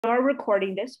are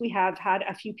recording this. We have had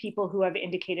a few people who have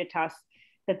indicated to us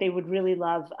that they would really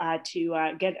love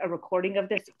to get a recording of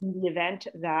this in the event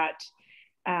that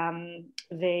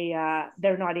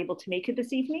they're not able to make it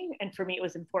this evening. And for me, it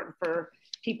was important for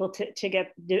people to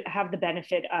have the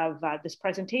benefit of this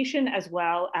presentation, as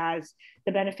well as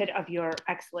the benefit of your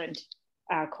excellent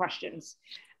questions.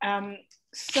 And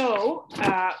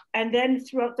then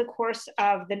throughout the course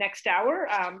of the next hour,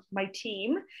 my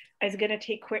team is going to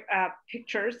take quick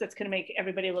pictures that's going to make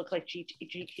everybody look like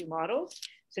GQ models.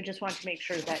 So just want to make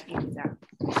sure that you do that.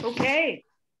 Okay.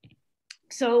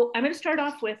 So I'm going to start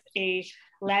off with a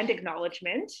land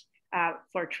acknowledgement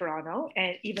for Toronto.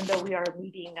 And even though we are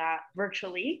meeting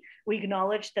virtually, we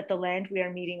acknowledge that the land we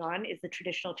are meeting on is the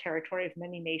traditional territory of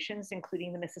many nations,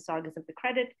 including the Mississaugas of the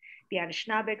Credit, the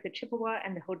Anishinaabe, the Chippewa,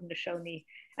 and the Haudenosaunee,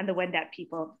 and the Wendat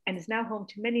people, and is now home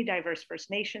to many diverse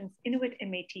First Nations, Inuit,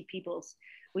 and Métis peoples.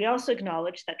 We also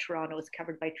acknowledge that Toronto is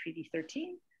covered by Treaty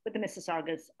 13 with the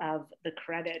Mississaugas of the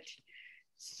Credit.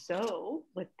 So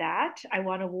with that, I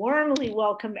want to warmly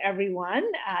welcome everyone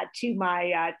to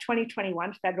my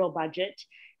 2021 federal budget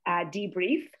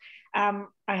debrief. I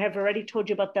have already told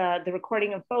you about the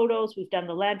recording of photos. We've done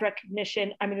the land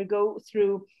recognition. I'm going to go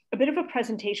through a bit of a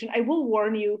presentation. I will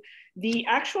warn you, the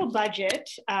actual budget,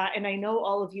 and I know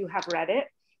all of you have read it,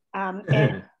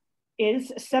 it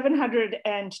is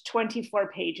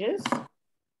 724 pages.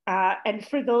 And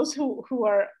for those who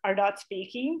are not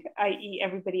speaking, i.e.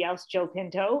 everybody else, Joe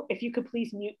Pinto, if you could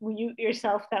please mute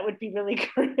yourself, that would be really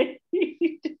great.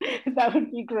 That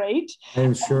would be great.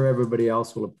 I'm sure everybody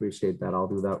else will appreciate that. I'll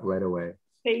do that right away.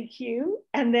 Thank you.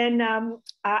 And then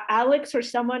Alex or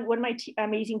someone, one of my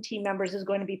amazing team members is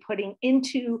going to be putting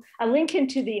a link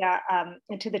into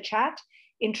the chat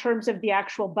in terms of the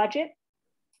actual budget,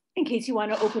 in case you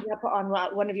want to open it up on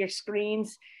one of your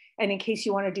screens, and in case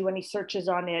you want to do any searches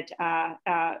on it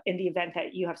in the event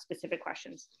that you have specific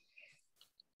questions.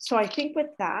 So I think with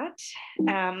that,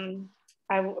 I'm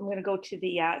going to go to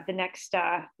the next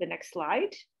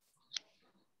slide.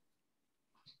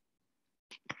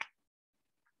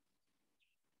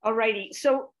 Alrighty,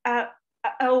 so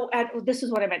this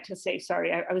is what I meant to say.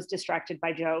 Sorry, I was distracted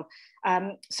by Joe.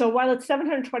 So while it's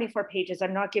 724 pages,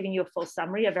 I'm not giving you a full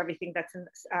summary of everything that's in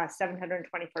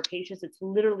 724 pages. It's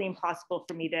literally impossible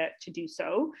for me to do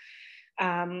so.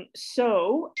 I'm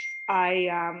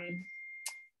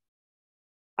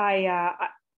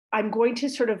going to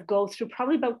sort of go through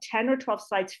probably about 10 or 12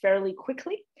 slides fairly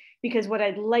quickly, because what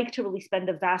I'd like to really spend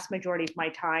the vast majority of my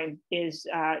time is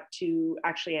to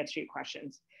actually answer your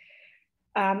questions.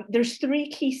 There's three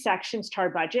key sections to our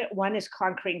budget. One is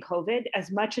conquering COVID.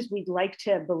 As much as we'd like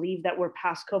to believe that we're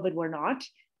past COVID, we're not.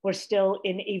 We're still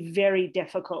in a very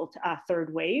difficult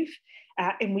third wave,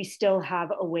 and we still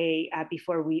have a way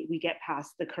before we get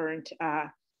past the current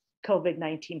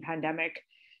COVID-19 pandemic.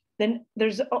 Then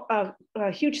there's a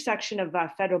huge section of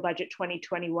federal budget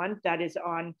 2021 that is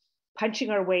on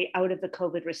punching our way out of the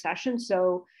COVID recession.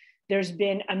 So there's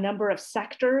been a number of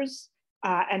sectors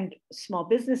and small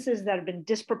businesses that have been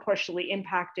disproportionately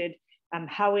impacted.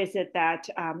 How is it that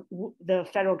the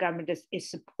federal government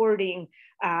is supporting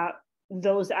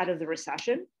those out of the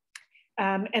recession?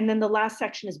 And then the last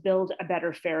section is build a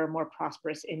better, fairer, more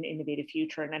prosperous and innovative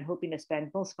future. And I'm hoping to spend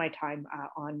most of my time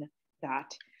on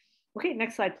that. Okay,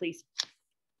 next slide, please.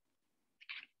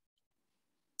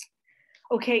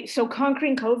 Okay, so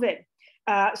conquering COVID.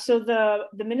 So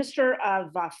the Minister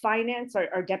of Finance,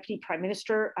 our Deputy Prime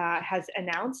Minister, has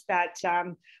announced that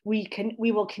we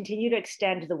will continue to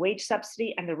extend the wage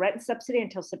subsidy and the rent subsidy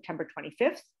until September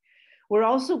 25th. We're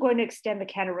also going to extend the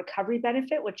Canada Recovery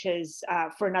Benefit, which is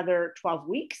for another 12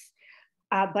 weeks.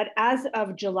 But as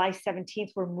of July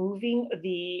 17th, we're moving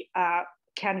the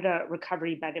Canada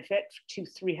Recovery Benefit to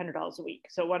 $300 a week.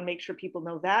 So I want to make sure people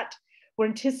know that. We're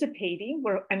anticipating,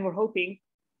 we're hoping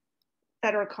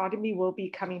that our economy will be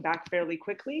coming back fairly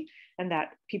quickly, and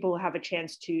that people will have a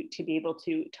chance to be able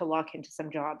to lock into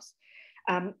some jobs.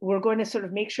 We're going to sort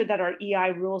of make sure that our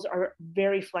EI rules are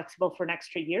very flexible for an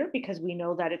extra year, because we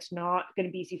know that it's not going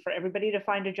to be easy for everybody to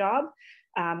find a job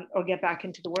or get back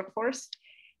into the workforce.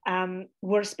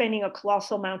 We're spending a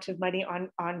colossal amount of money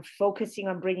on focusing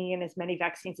on bringing in as many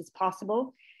vaccines as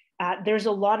possible. There's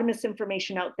a lot of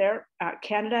misinformation out there.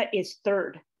 Canada is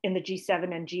third in the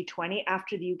G7 and G20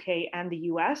 after the UK and the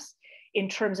US in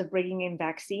terms of bringing in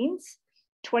vaccines.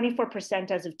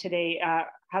 24% as of today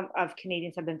of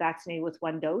Canadians have been vaccinated with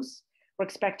one dose. We're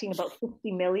expecting about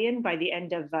 50 million by the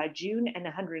end of June and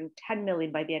 110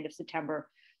 million by the end of September.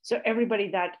 So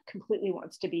everybody that completely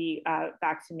wants to be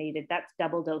vaccinated, that's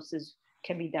double doses,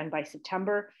 can be done by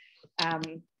September.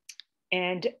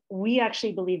 And we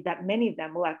actually believe that many of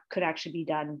them could actually be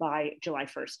done by July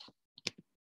 1st.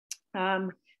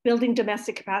 Building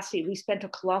domestic capacity, we spent a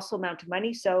colossal amount of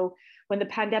money. So when the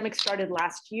pandemic started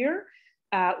last year,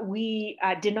 we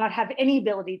did not have any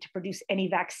ability to produce any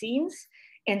vaccines.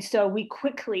 And so we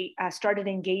quickly started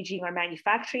engaging our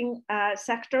manufacturing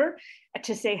sector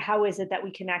to say, how is it that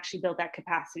we can actually build that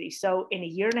capacity? So in a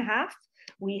year and a half,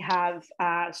 we have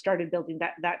started building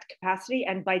that capacity.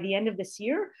 And by the end of this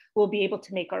year, we'll be able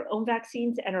to make our own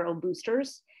vaccines and our own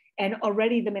boosters. And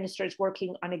already the minister is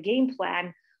working on a game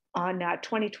plan on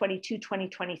 2022,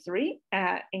 2023,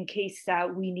 in case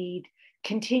we need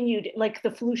continued, like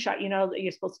the flu shot, you know,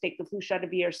 you're supposed to take the flu shot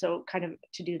every year. So kind of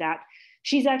to do that.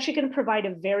 She's actually going to provide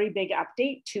a very big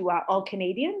update to all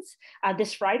Canadians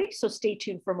this Friday. So stay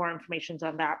tuned for more information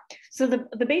on that. So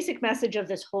the basic message of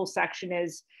this whole section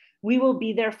is we will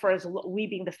be there for, we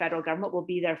being the federal government, will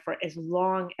be there for as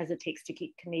long as it takes to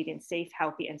keep Canadians safe,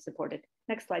 healthy, and supported.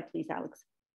 Next slide, please, Alex.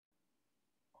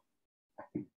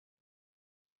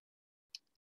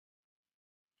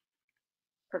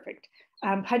 Perfect.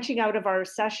 Punching out of our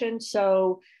session.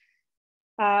 So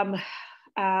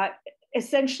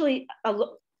essentially,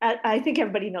 I think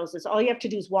everybody knows this. All you have to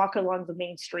do is walk along the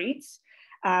main streets.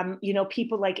 You know,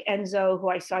 people like Enzo, who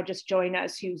I saw just join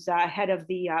us, who's head of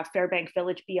the Fairbank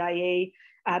Village BIA.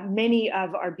 Many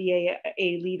of our BIA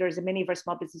leaders and many of our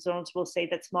small business owners will say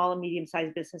that small and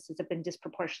medium-sized businesses have been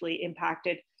disproportionately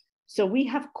impacted. So we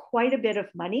have quite a bit of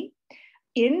money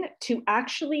in to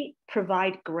actually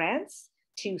provide grants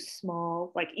to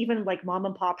small, like even like mom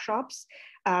and pop shops,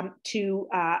 to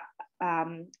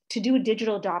do a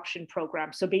digital adoption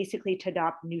program. So basically to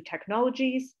adopt new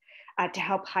technologies, to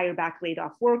help hire back laid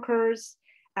off workers,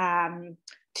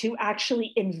 to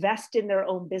actually invest in their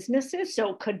own businesses.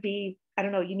 So it could be, I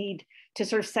don't know, you need to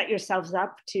sort of set yourselves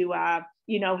up to,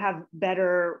 you know, have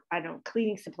better, I don't know,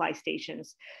 cleaning supply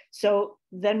stations. So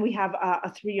then we have a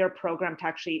 3-year program to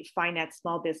actually finance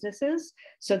small businesses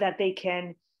so that they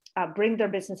can bring their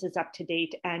businesses up to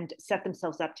date and set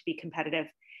themselves up to be competitive.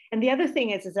 And the other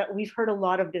thing is that we've heard a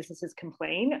lot of businesses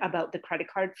complain about the credit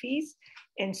card fees.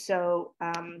 And so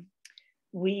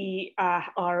we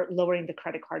are lowering the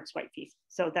credit card swipe fees.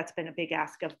 So that's been a big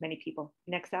ask of many people.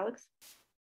 Next, Alex.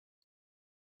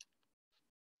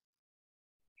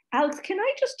 Alex, can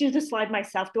I just do the slide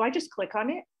myself? Do I just click on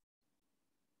it?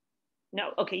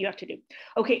 No, okay, you have to do.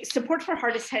 Okay, support for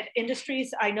hardest hit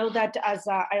industries. I know that as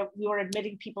we were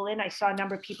admitting people in, I saw a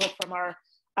number of people from our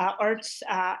arts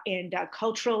and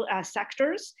cultural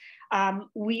sectors.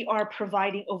 We are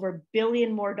providing over $1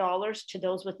 billion more to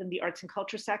those within the arts and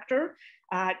culture sector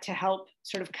to help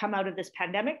sort of come out of this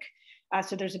pandemic.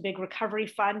 So there's a big recovery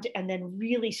fund, and then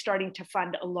really starting to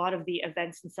fund a lot of the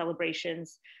events and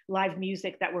celebrations, live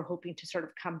music that we're hoping to sort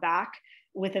of come back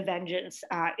with a vengeance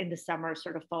in the summer,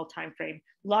 sort of fall timeframe.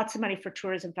 Lots of money for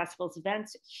tourism, festivals,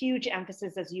 events, huge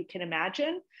emphasis, as you can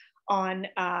imagine, on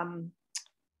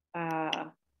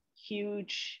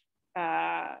huge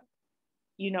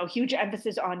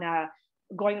emphasis on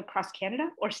going across Canada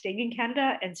or staying in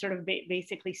Canada and sort of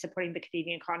basically supporting the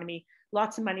Canadian economy.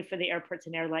 Lots of money for the airports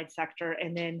and airline sector.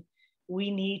 And then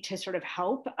we need to sort of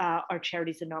help our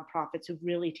charities and nonprofits who've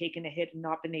really taken a hit and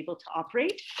not been able to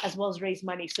operate, as well as raise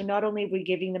money. So not only are we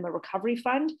giving them a recovery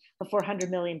fund of $400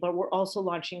 million, but we're also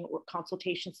launching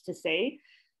consultations to say,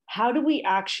 how do we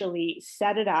actually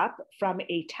set it up from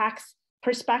a tax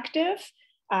perspective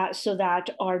so that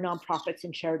our nonprofits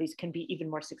and charities can be even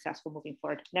more successful moving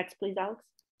forward. Next, please, Alex.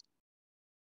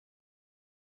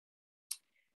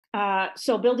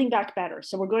 So building back better.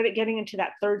 So we're getting into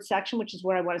that third section, which is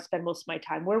where I want to spend most of my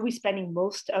time. Where are we spending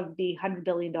most of the $100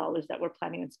 billion that we're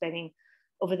planning on spending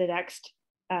over the next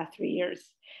 3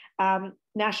 years?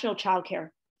 National childcare.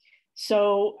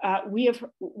 So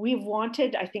we've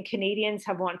wanted, I think Canadians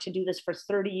have wanted to do this for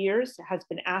 30 years, has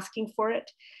been asking for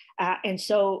it. And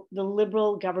so the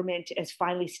Liberal government has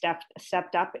finally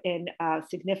stepped up in a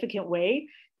significant way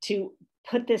to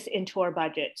put this into our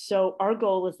budget. So our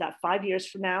goal is that 5 years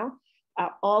from now,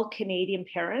 all Canadian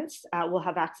parents will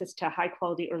have access to high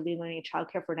quality early learning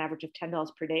childcare for an average of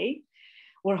 $10 per day.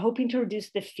 We're hoping to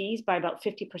reduce the fees by about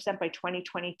 50% by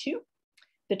 2022.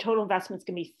 The total investment is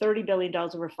going to be $30 billion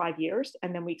over 5 years.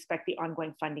 And then we expect the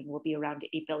ongoing funding will be around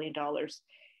 $8 billion.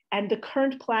 And the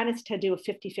current plan is to do a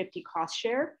 50-50 cost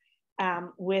share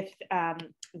with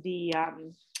the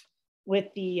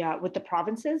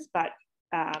provinces, but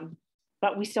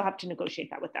we still have to negotiate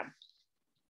that with them.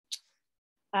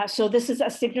 So this is a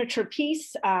signature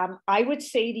piece. I would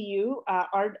say to you,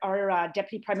 our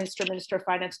Deputy Prime Minister, Minister of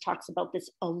Finance talks about this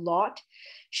a lot.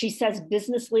 She says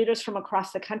business leaders from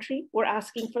across the country were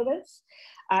asking for this.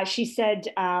 She said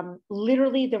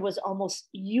literally there was almost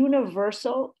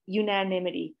universal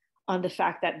unanimity on the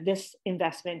fact that this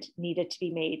investment needed to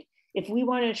be made. If we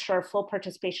want to ensure full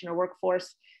participation in our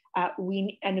workforce,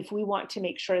 and if we want to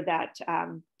make sure that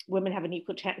women have an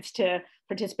equal chance to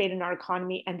participate in our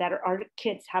economy and that our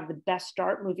kids have the best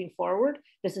start moving forward,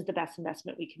 this is the best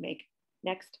investment we can make.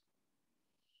 Next.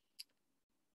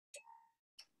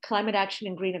 Climate action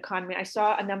and green economy. I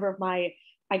saw a number of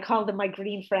I call them my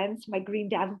green friends, my green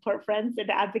Davenport friends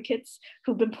and advocates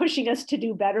who've been pushing us to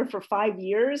do better for 5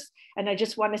 years. And I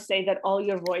just want to say that all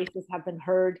your voices have been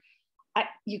heard.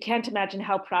 You can't imagine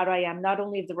how proud I am, not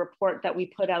only of the report that we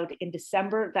put out in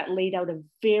December that laid out a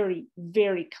very,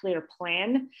 very clear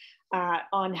plan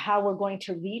on how we're going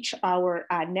to reach our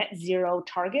net zero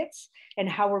targets and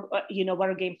how we're, what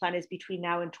our game plan is between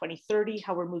now and 2030,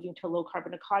 how we're moving to a low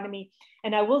carbon economy.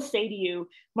 And I will say to you,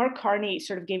 Mark Carney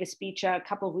sort of gave a speech a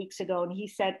couple of weeks ago, and he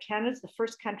said Canada's the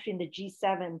first country in the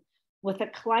G7 with a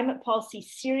climate policy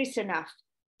serious enough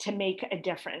to make a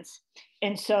difference.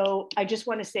 And so I just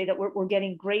want to say that we're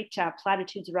getting great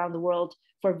platitudes around the world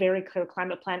for a very clear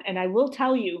climate plan. And I will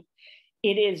tell you,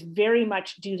 it is very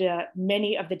much due to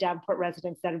many of the Davenport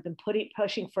residents that have been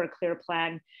pushing for a clear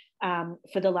plan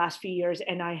for the last few years.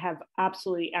 And I have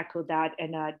absolutely echoed that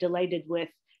and delighted with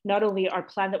not only our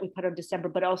plan that we put out in December,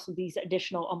 but also these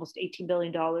additional almost $18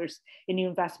 billion in new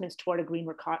investments toward a green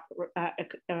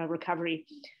recovery.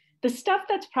 The stuff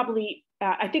that's probably,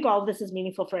 I think all of this is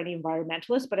meaningful for any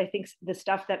environmentalist, but I think the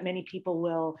stuff that many people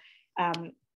will,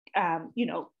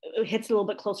 hits a little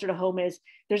bit closer to home is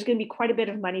there's going to be quite a bit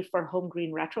of money for home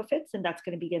green retrofits, and that's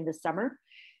going to begin this summer.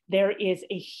 There is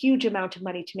a huge amount of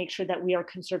money to make sure that we are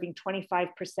conserving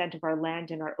 25% of our land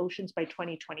and our oceans by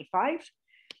 2025.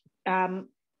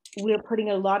 We're putting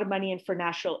a lot of money in for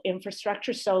national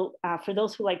infrastructure. So for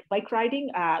those who like bike riding,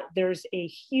 there's a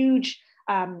huge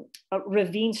a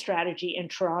ravine strategy in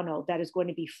Toronto that is going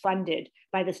to be funded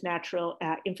by this natural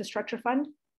infrastructure fund.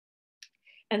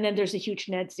 And then there's a huge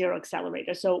net zero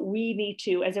accelerator. So we need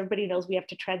to, as everybody knows, we have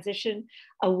to transition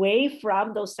away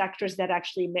from those sectors that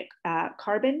actually emit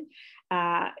carbon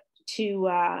that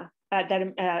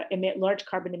emit large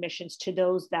carbon emissions to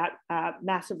those that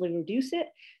massively reduce it.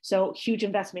 So huge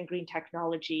investment in green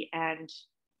technology and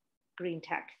green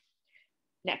tech.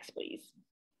 Next, please.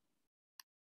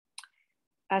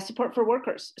 Support for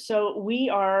workers. So we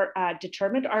are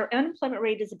determined. Our unemployment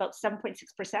rate is about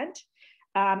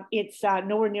 7.6%. It's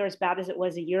nowhere near as bad as it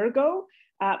was a year ago,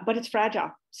 but it's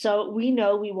fragile. So we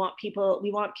know we want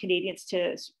Canadians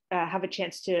to have a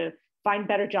chance to find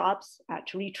better jobs,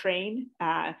 to retrain,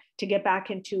 to get back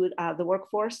into the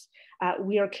workforce.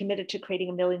 We are committed to creating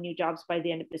 1 million new jobs by the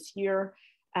end of this year.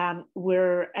 And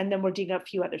then we're doing a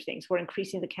few other things. We're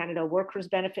increasing the Canada Workers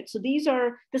Benefit. So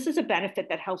this is a benefit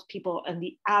that helps people on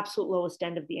the absolute lowest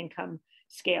end of the income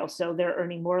scale. So they're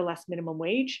earning more or less minimum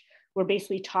wage. We're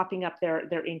basically topping up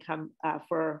their income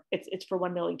it's for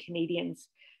 1 million Canadians.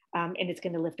 And it's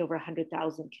going to lift over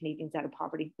 100,000 Canadians out of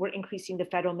poverty. We're increasing the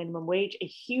federal minimum wage, a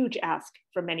huge ask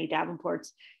for many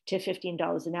Davenports, to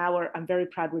 $15 an hour. I'm very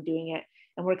proud we're doing it.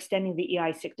 And we're extending the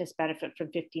EI sickness benefit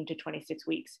from 15 to 26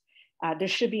 weeks. There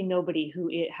should be nobody who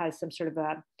has some sort of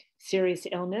a serious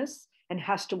illness and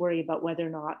has to worry about whether or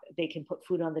not they can put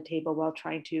food on the table while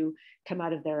trying to come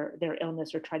out of their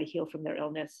illness or try to heal from their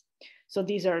illness. So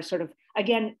these are sort of,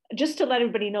 again, just to let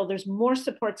everybody know, there's more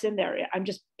supports in there. I'm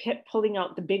just pulling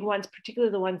out the big ones,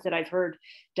 particularly the ones that I've heard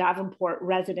Davenport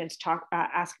residents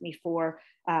ask me for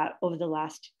over the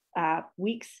last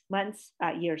weeks, months,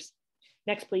 years.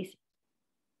 Next, please.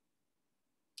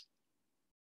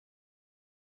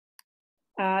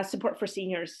 Support for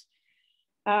seniors.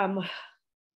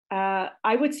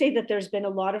 I would say that there's been a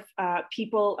lot of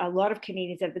people, a lot of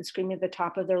Canadians have been screaming at the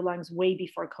top of their lungs way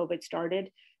before COVID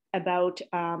started about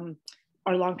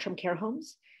our long-term care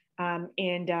homes.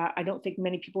 And I don't think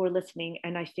many people were listening.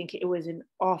 And I think it was an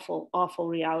awful, awful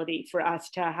reality for us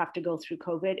to have to go through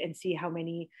COVID and see how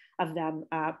many of them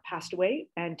passed away,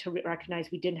 and to recognize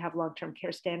we didn't have long-term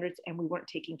care standards and we weren't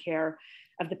taking care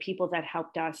of the people that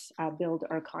helped us build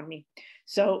our economy.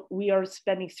 So we are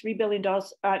spending $3 billion.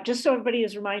 Just so everybody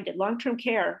is reminded, long-term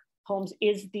care homes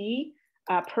is the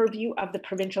purview of the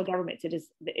provincial governments. It is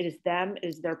them, it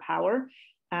is their power.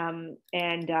 And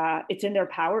it's in their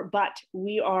power, but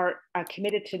we are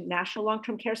committed to national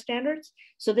long-term care standards.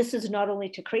 So this is not only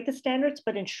to create the standards,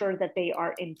 but ensure that they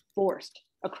are enforced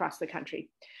across the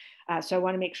country. So I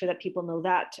want to make sure that people know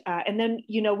that. And then,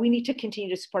 we need to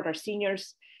continue to support our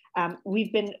seniors.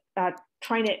 We've been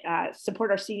trying to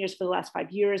support our seniors for the last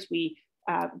 5 years. We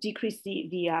decreased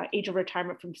the age of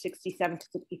retirement from 67 to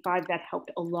 65. That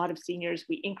helped a lot of seniors.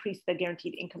 We increased the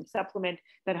guaranteed income supplement.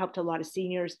 That helped a lot of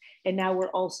seniors. And now we're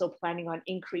also planning on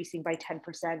increasing by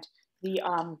 10% the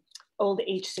old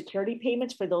age security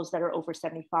payments for those that are over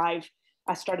 75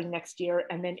 starting next year.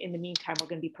 And then in the meantime, we're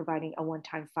going to be providing a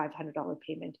one-time $500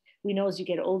 payment. We know as you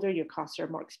get older, your costs are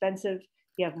more expensive.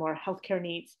 You have more healthcare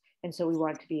needs. And so we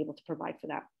want to be able to provide for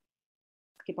that.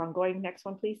 Keep on going. Next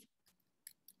one, please.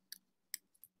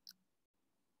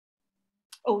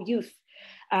 Oh, youth.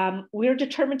 We're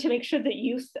determined to make sure that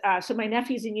youth, so my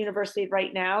nephew's in university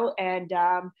right now, and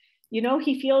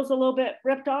he feels a little bit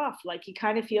ripped off. Like he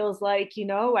kind of feels like,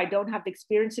 I don't have the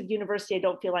experience of university. I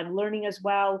don't feel I'm learning as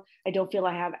well. I don't feel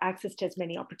I have access to as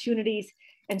many opportunities.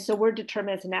 And so we're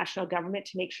determined as a national government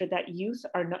to make sure that youth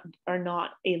are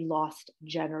not a lost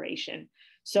generation.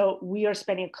 So we are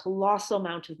spending a colossal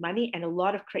amount of money and a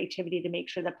lot of creativity to make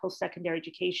sure that post-secondary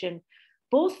education,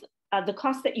 both the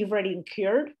costs that you've already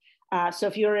incurred. So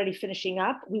if you're already finishing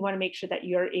up, we want to make sure that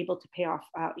you're able to pay off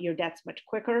your debts much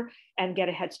quicker and get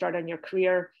a head start on your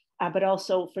career. But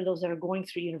also for those that are going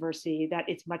through university, that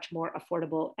it's much more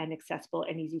affordable and accessible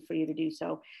and easy for you to do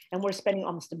so. And we're spending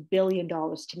almost $1 billion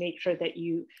to make sure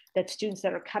that students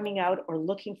that are coming out or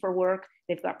looking for work,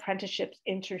 they've got apprenticeships,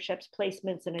 internships,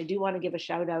 placements. And I do want to give a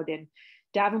shout out in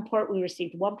Davenport. We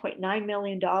received $1.9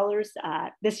 million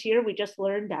this year. We just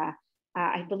learned,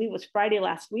 I believe it was Friday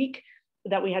last week,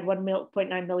 that we had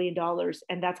 $1.9 million,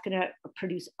 and that's going to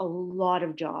produce a lot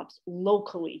of jobs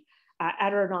locally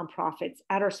at our nonprofits,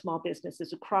 at our small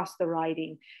businesses across the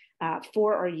riding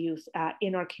for our youth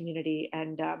in our community.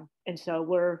 And so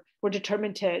we're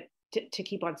determined to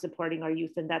keep on supporting our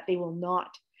youth, and that they will not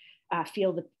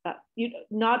feel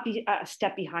not be a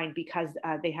step behind because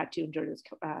they had to endure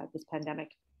this pandemic.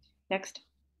 Next.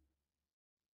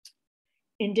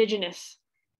 Indigenous.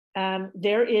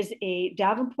 There is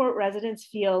Davenport residents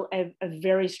feel a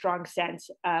very strong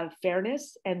sense of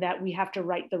fairness and that we have to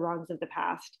right the wrongs of the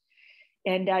past.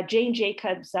 And Jane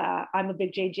Jacobs, I'm a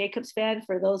big Jane Jacobs fan.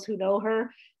 For those who know her,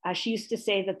 she used to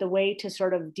say that the way to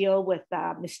sort of deal with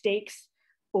mistakes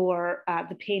or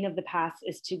the pain of the past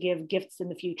is to give gifts in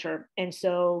the future. And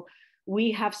so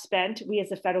we as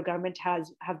the federal government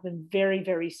have been very,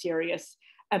 very serious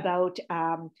about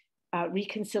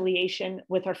reconciliation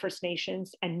with our First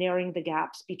Nations and narrowing the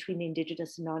gaps between the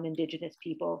Indigenous and non-Indigenous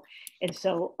people. And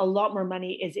so a lot more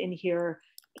money is in here,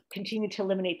 continue to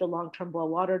eliminate the long-term boil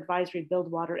water advisory, build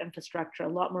water infrastructure, a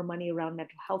lot more money around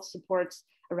mental health supports,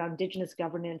 around Indigenous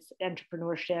governance,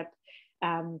 entrepreneurship,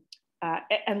 and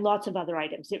lots of other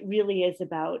items. It really is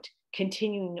about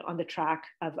continuing on the track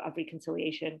of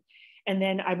reconciliation. And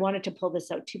then I wanted to pull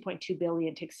this out, $2.2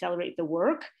 billion to accelerate the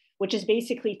work, which is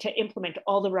basically to implement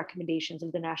all the recommendations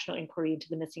of the National Inquiry into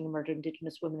the Missing and Murdered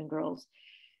Indigenous Women and Girls.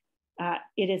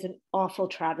 It is an awful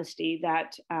travesty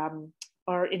that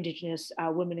our Indigenous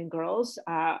women and girls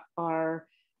are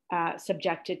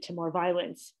subjected to more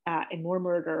violence and more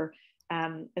murder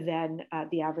than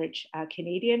the average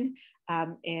Canadian.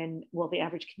 The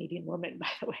average Canadian woman, by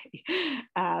the way.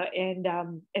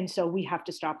 And so we have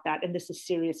to stop that. And this is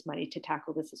serious money to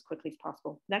tackle this as quickly as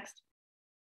possible. Next.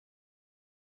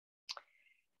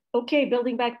 Okay,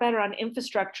 building back better on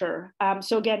infrastructure.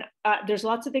 So again, there's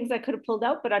lots of things I could have pulled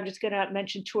out, but I'm just going to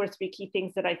mention 2 or 3 key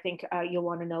things that I think you'll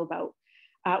want to know about.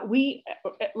 We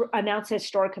announced a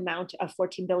historic amount of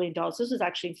 $14 billion. This was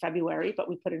actually in February, but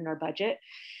we put it in our budget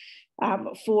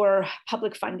for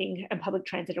public funding and public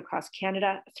transit across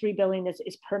Canada. $3 billion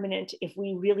is permanent. If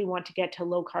we really want to get to a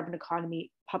low carbon economy,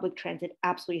 public transit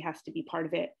absolutely has to be part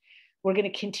of it. We're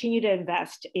going to continue to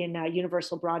invest in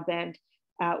universal broadband.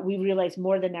 We realize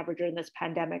more than ever during this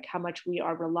pandemic how much we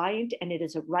are reliant, and it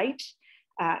is a right,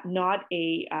 not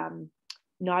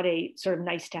a sort of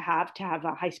nice to have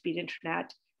a high-speed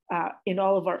internet in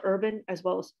all of our urban as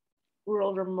well as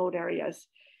rural remote areas.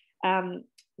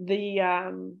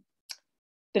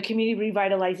 The Community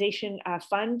Revitalization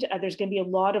Fund, there's going to be a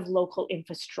lot of local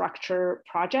infrastructure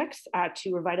projects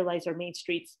to revitalize our main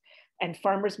streets and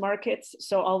farmers markets.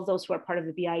 So all of those who are part of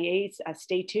the BIAs,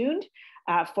 stay tuned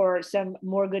for some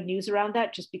more good news around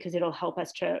that, just because it'll help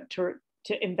us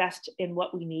to invest in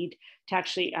what we need to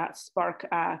actually spark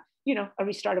a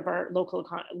restart of our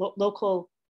local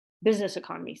business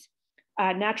economies.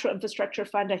 Natural Infrastructure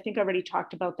Fund, I think I already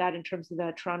talked about that in terms of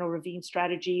the Toronto Ravine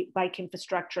Strategy, bike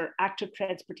infrastructure, active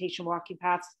transportation, walking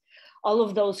paths, all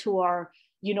of those who are,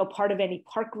 part of any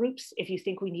park groups. If you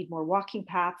think we need more walking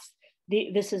paths,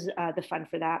 this is the fund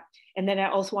for that. And then I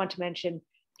also want to mention,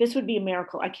 this would be a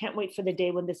miracle. I can't wait for the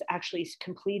day when this actually is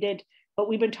completed. But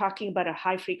we've been talking about a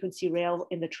high frequency rail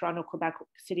in the Toronto, Quebec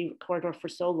City corridor for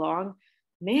so long.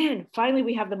 Man, finally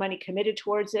we have the money committed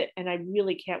towards it. And I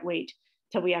really can't wait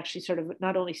till we actually sort of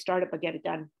not only start it, but get it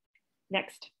done.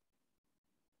 Next.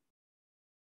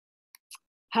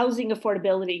 Housing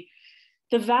affordability.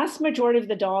 The vast majority of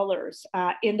the dollars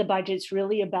in the budget is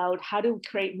really about how to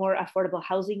create more affordable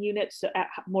housing units,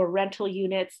 more rental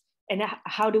units, and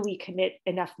how do we commit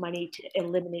enough money to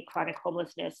eliminate chronic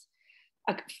homelessness.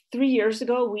 3 years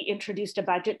ago, we introduced a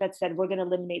budget that said we're going to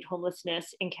eliminate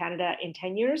homelessness in Canada in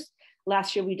 10 years.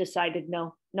 Last year, we decided,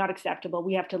 no, not acceptable.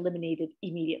 We have to eliminate it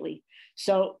immediately.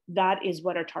 So that is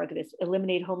what our target is: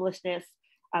 eliminate homelessness,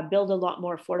 build a lot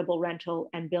more affordable rental,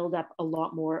 and build up a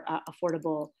lot more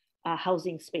affordable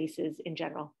housing spaces in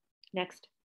general. Next.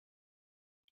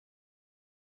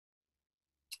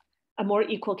 A more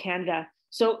equal Canada.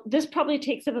 So this probably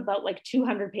takes up about like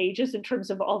 200 pages in terms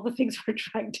of all the things we're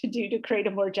trying to do to create a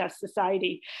more just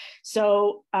society.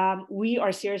 So we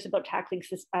are serious about tackling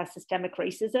systemic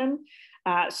racism.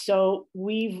 So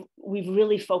we've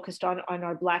really focused on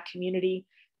our Black community.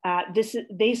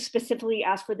 They specifically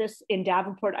asked for this in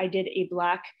Davenport. I did a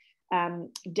Black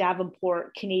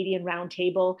Davenport Canadian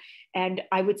roundtable, and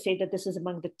I would say that this is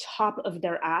among the top of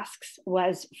their asks,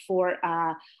 was for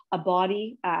a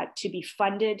body to be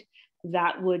funded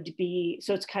that would be,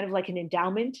 so it's kind of like an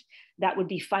endowment that would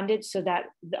be funded so that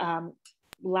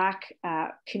Black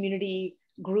community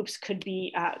groups could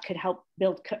help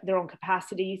build their own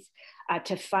capacities,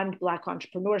 to fund Black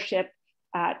entrepreneurship,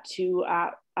 to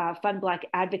fund Black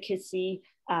advocacy,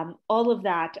 all of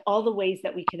that, all the ways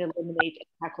that we can eliminate and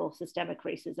tackle systemic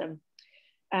racism.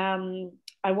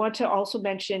 I want to also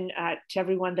mention to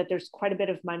everyone that there's quite a bit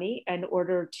of money in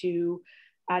order to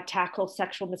tackle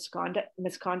sexual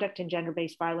misconduct and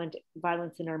gender-based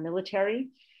violence in our military.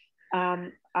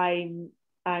 I'm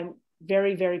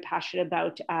very, very passionate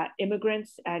about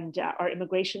immigrants and our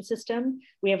immigration system.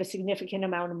 We have a significant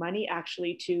amount of money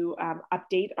actually to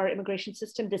update our immigration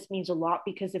system. This means a lot,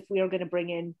 because if we're going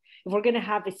to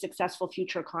have a successful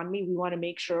future economy, we want to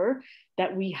make sure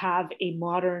that we have a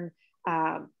modern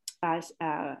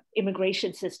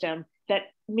immigration system that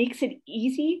makes it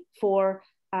easy for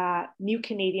new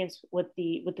Canadians with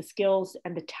the skills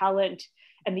and the talent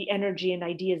and the energy and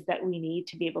ideas that we need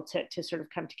to be able to sort of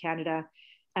come to Canada.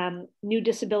 New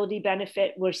disability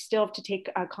benefit, we still have to take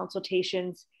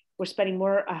consultations. We're spending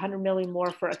 100 million more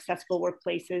for accessible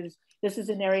workplaces. This is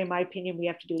an area, in my opinion, we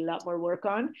have to do a lot more work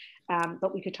on,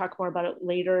 but we could talk more about it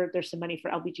later. There's some money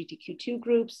for LGBTQ2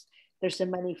 groups. There's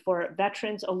some money for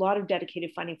veterans, a lot of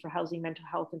dedicated funding for housing, mental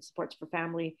health, and supports for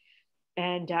family.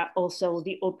 And also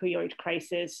the opioid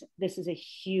crisis. This is a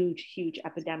huge, huge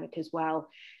epidemic as well.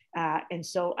 And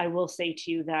so I will say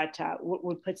to you that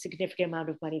we put significant amount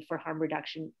of money for harm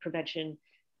reduction prevention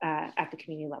at the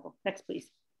community level. Next,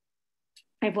 please.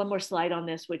 I have one more slide on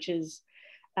this, which is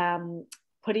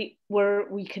where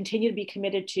we continue to be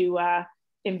committed to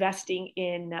investing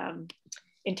in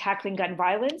tackling gun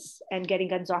violence and getting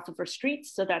guns off of our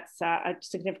streets. So that's a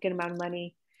significant amount of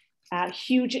money.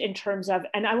 Huge in terms of,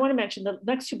 and I want to mention the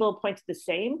next two bullet points are the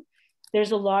same.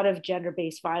 There's a lot of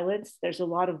gender-based violence. There's a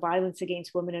lot of violence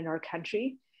against women in our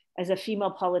country. As a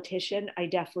female politician, I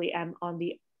definitely am on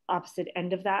the opposite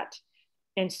end of that.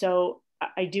 And so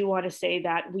I do want to say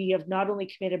that we have not only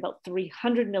committed about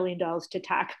 $300 million to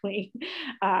tackling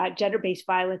gender-based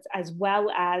violence, as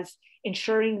well as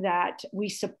ensuring that we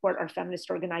support our feminist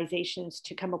organizations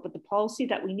to come up with the policy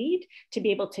that we need to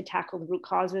be able to tackle the root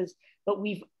causes. But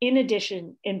we've, in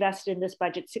addition, invested in this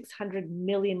budget $600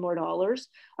 million more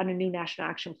on a new national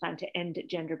action plan to end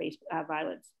gender-based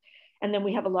violence. And then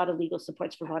we have a lot of legal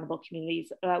supports for vulnerable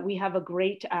communities. We have a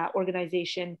great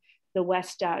organization, the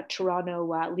West Toronto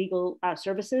Legal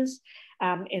Services,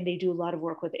 and they do a lot of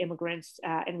work with immigrants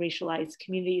and racialized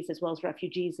communities, as well as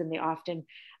refugees, and they often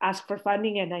ask for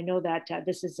funding. And I know that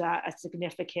this is a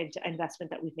significant investment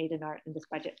that we've made in this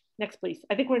budget. Next, please.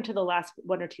 I think we're into the last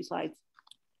one or two slides.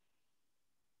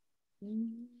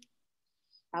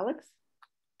 Alex?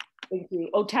 Thank you.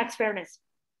 Oh, tax fairness.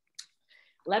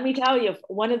 Let me tell you,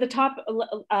 one of the top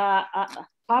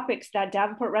topics that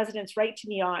Davenport residents write to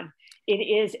me on, it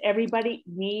is everybody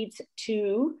needs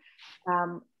to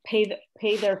pay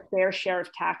their fair share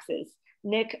of taxes.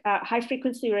 Nick, high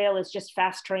frequency rail is just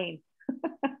fast train.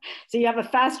 So you have a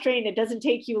fast train. It doesn't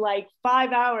take you like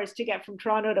 5 hours to get from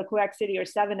Toronto to Quebec City, or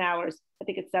 7 hours. I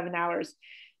think it's 7 hours.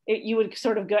 You would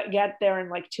sort of get there in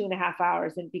like 2.5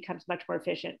 hours, and it becomes much more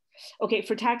efficient. Okay,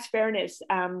 for tax fairness,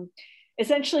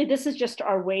 essentially, this is just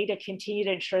our way to continue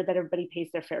to ensure that everybody pays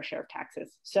their fair share of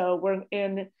taxes. So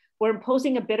we're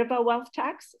imposing a bit of a wealth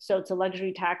tax. So it's a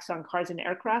luxury tax on cars and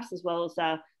aircrafts, as well as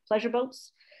pleasure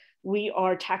boats. We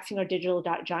are taxing our digital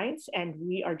giants, and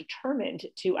we are determined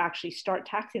to actually start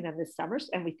taxing them this summer,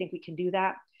 and we think we can do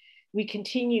that. We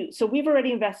continue, so we've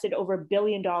already invested over $1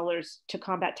 billion to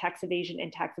combat tax evasion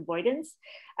and tax avoidance,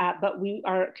 but we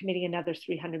are committing another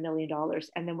 $300 million,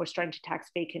 and then we're starting to tax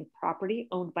vacant property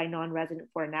owned by non-resident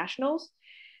foreign nationals,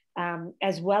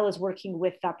 as well as working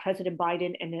with President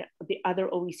Biden and the other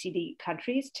OECD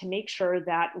countries to make sure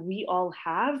that we all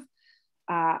have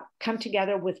come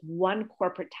together with one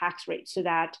corporate tax rate, so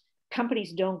that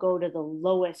companies don't go to the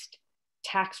lowest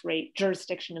tax rate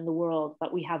jurisdiction in the world,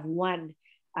 but we have one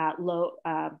low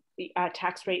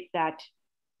tax rate that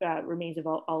remains of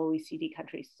all OECD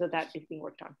countries. So that is being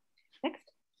worked on. Next.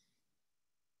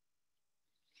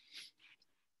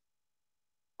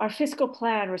 Our fiscal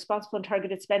plan, responsible and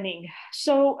targeted spending.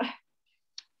 So,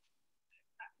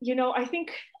 I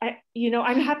think,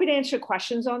 I'm happy to answer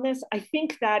questions on this. I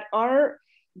think that our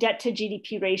debt to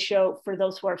GDP ratio, for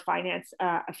those who are finance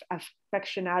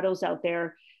aficionados out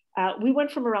there, we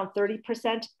went from around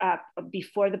 30%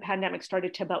 before the pandemic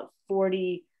started to about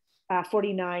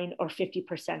 49 or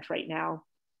 50% right now.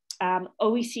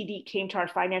 OECD came to our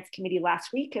finance committee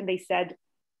last week, and they said,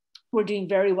 we're doing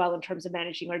very well in terms of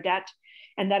managing our debt,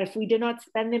 and that if we did not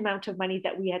spend the amount of money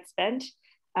that we had spent,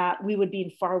 we would be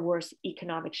in far worse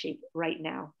economic shape right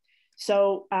now.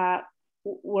 So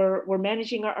we're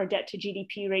managing our debt to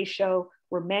GDP ratio,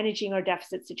 we're managing our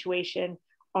deficit situation.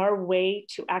 Our way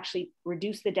to actually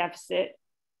reduce the deficit,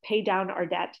 pay down our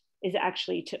debt, is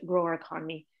actually to grow our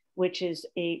economy, which is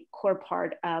a core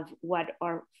part of what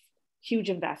our huge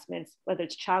investments, whether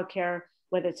it's childcare,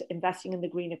 whether it's investing in the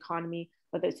green economy,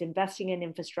 whether it's investing in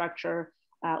infrastructure,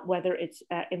 whether it's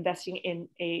investing in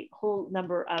a whole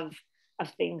number of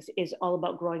things, is all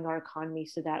about growing our economy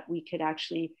so that we could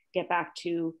actually get back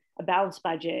to a balanced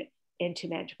budget and to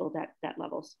manageable debt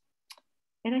levels.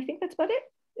 And I think that's about it.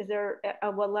 Is there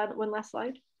one last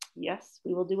slide? Yes,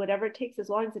 we will do whatever it takes, as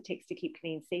long as it takes, to keep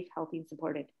Canadians safe, healthy, and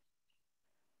supported.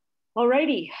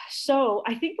 Alrighty, so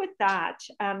I think with that,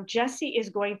 Jesse is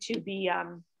going to be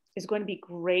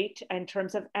great in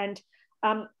terms of, and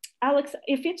Alex,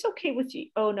 if it's okay with you,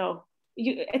 oh no,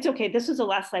 it's okay. This was the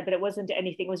last slide, but it wasn't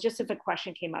anything. It was just if a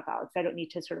question came up, Alex. I don't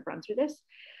need to sort of run through this.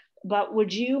 But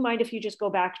would you mind if you just go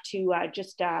back to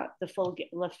the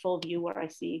full view where I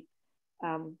see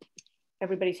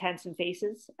everybody's handsome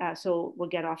faces? So we'll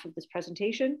get off of this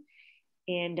presentation,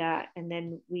 and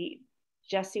then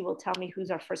Jesse will tell me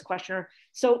who's our first questioner.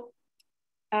 So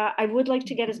I would like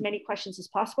to get as many questions as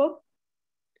possible,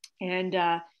 and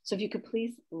so if you could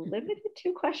please limit it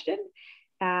to question.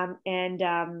 I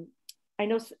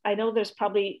know there's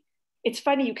probably, it's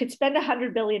funny, you could spend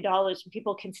 $100 billion and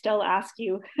people can still ask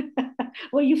you,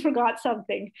 well, you forgot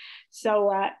something.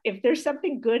 So if there's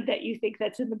something good that you think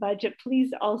that's in the budget,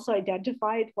 please also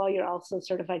identify it, while you're also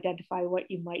sort of identify what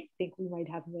you might think we might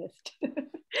have missed.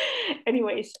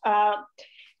 Anyways,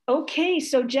 okay,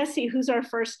 so Jesse, who's our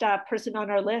first person on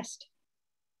our list?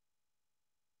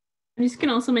 I'm just going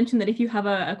to also mention that if you have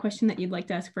a question that you'd like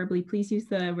to ask verbally, please use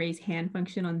the raise hand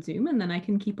function on Zoom, and then I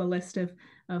can keep a list of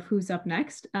who's up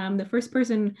next. The first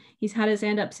person, he's had his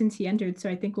hand up since he entered, so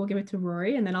I think we'll give it to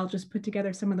Rory, and then I'll just put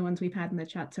together some of the ones we've had in the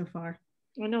chat so far.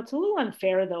 I know it's a little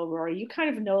unfair though, Rory. You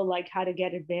kind of know like how to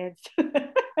get advanced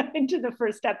into the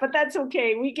first step, but that's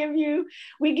okay. We give you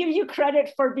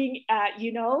credit for being,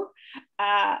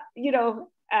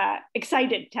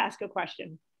 excited to ask a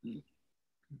question.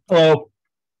 Hello.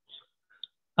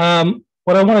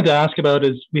 What I wanted to ask about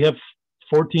is we have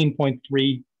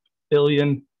 14.3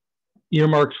 billion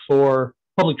earmarked for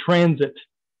public transit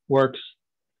works.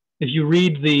 If you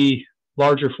read the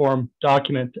larger form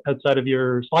document outside of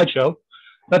your slideshow,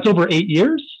 that's over 8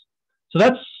 years. So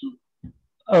that's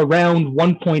around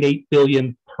 1.8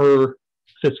 billion per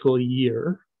fiscal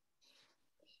year.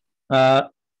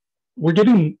 We're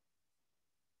giving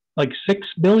like 6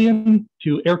 billion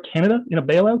to Air Canada in a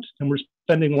bailout, and we're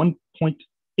spending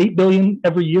 1.8 billion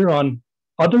every year on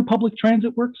other public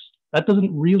transit works. That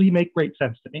doesn't really make great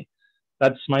sense to me.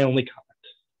 That's my only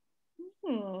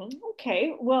comment.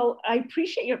 Okay, well, I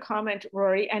appreciate your comment,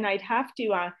 Rory, and I'd have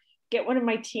to get one of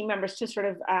my team members to sort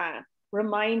of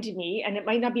remind me, and it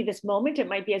might not be this moment, it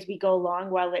might be as we go along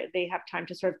while they have time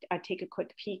to sort of take a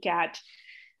quick peek at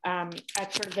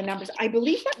sort of the numbers. I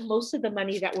believe that most of the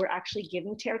money that we're actually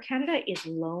giving to Air Canada is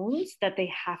loans that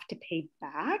they have to pay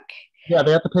back. Yeah,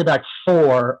 they have to pay back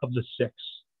 4 of the 6.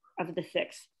 Of the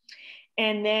 6.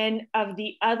 And then of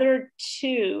the other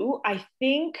 2, I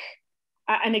think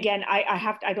And again,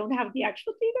 I don't have the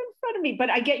actual data in front of me, but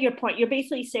I get your point. You're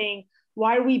basically saying,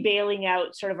 why are we bailing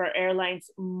out sort of our airlines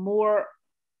more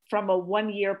from a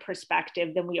 1 year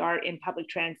perspective than we are in public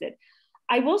transit?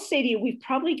 I will say to you,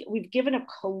 we've given a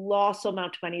colossal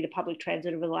amount of money to public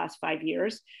transit over the last 5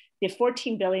 years. The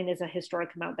 14 billion is a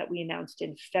historic amount that we announced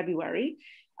in February.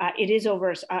 It is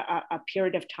over a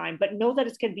period of time, but know that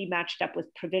it's going to be matched up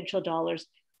with provincial dollars.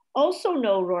 Also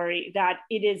know, Rory, that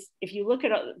it is, if you look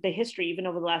at the history, even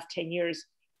over the last 10 years,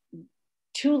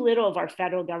 too little of our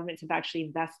federal governments have actually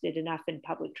invested enough in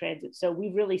public transit. So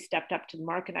we really stepped up to the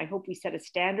mark, and I hope we set a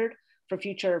standard for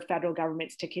future federal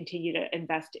governments to continue to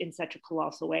invest in such a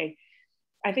colossal way.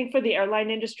 I think for the airline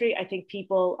industry, I think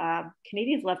people,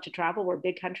 Canadians love to travel. We're a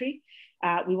big country.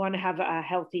 We want to have a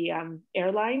healthy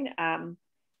airline.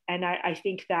 And I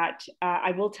think that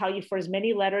I will tell you, for as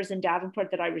many letters in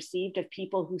Davenport that I received of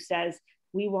people who says,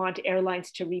 we want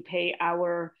airlines to repay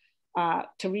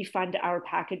to refund our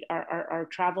package, our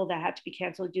travel that had to be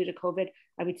canceled due to COVID.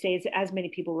 I would say as many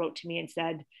people wrote to me and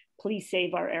said, please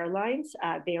save our airlines.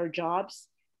 They are jobs,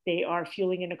 they are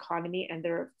fueling an economy, and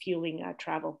they're fueling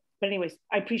travel. But anyways,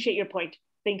 I appreciate your point.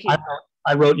 Thank you.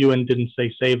 I wrote you and didn't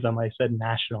say save them. I said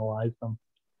nationalize them.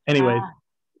 Anyways.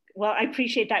 Well, I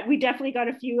appreciate that. We definitely got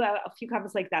a few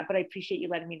comments like that, but I appreciate you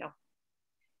letting me know.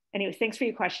 Anyways, thanks for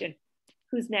your question.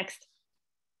 Who's next?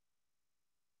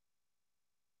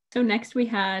 So next we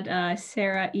had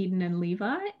Sarah, Eden, and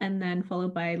Levi, and then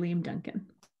followed by Liam Duncan.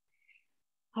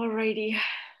 All righty.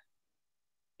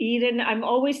 Eden, I'm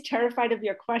always terrified of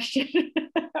your question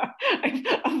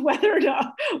of whether or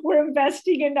not we're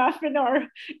investing enough in our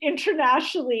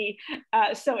internationally.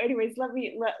 So anyways,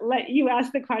 let you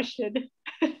ask the question.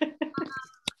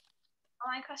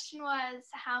 My question was,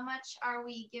 how much are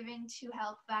we giving to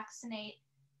help vaccinate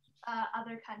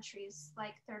other countries,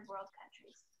 like third world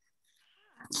countries?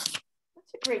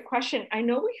 That's a great question. I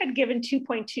know we had given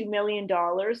 $2.2 million,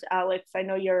 Alex. I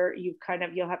know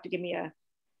you'll have to give me a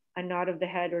nod of the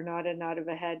head or not a nod of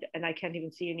the head, and I can't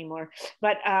even see anymore.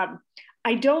 But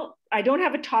I don't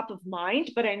have a top of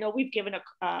mind, but I know we've given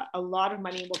a lot of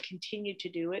money and we'll continue to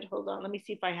do it. Hold on, let me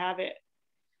see if I have it.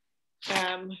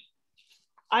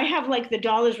 I have like the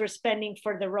dollars we're spending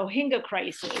for the Rohingya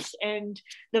crisis and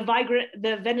the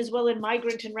Venezuelan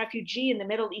migrant and refugee in the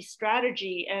Middle East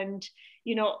strategy, and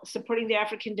supporting the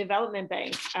African Development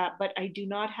Bank. But I do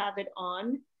not have it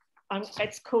on.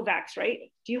 It's COVAX, right?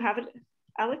 Do you have it,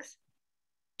 Alex?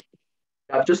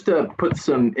 Just to put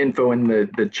some info in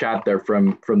the chat there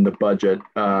from the budget.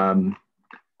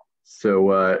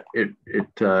 So it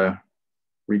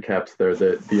recaps there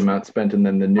the amount spent and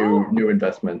then the new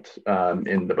investment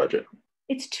in the budget.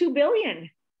 It's $2 billion.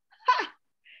 Ha!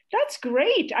 That's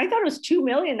great. I thought it was 2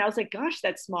 million. I was like, gosh,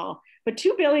 that's small. But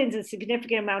 2 billion is a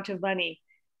significant amount of money.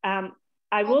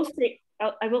 I will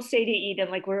say to Eden,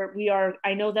 like we are.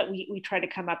 I know that we try to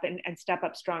come up and step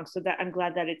up strong. So that I'm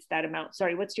glad that it's that amount.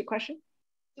 Sorry, what's your question?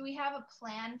 Do we have a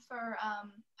plan for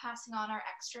passing on our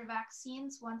extra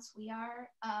vaccines once we are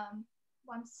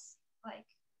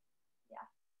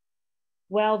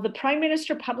Well, the Prime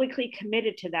Minister publicly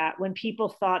committed to that when people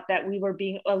thought that we were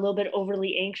being a little bit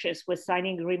overly anxious with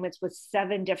signing agreements with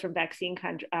 7 different vaccine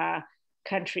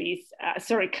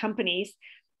companies,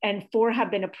 and 4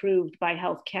 have been approved by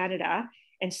Health Canada.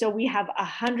 And so we have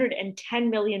 110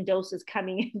 million doses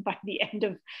coming in by the end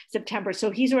of September.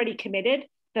 So he's already committed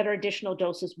that our additional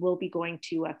doses will be going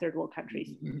to third world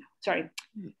countries. Sorry,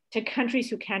 to countries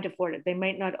who can't afford it. They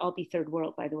might not all be third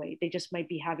world, by the way. They just might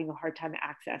be having a hard time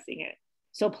accessing it.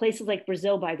 So places like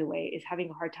Brazil, by the way, is having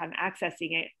a hard time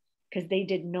accessing it because they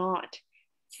did not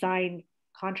sign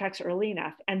contracts early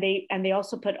enough. And they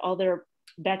also put all their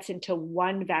bets into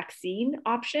one vaccine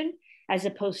option as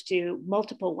opposed to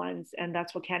multiple ones. And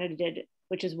that's what Canada did,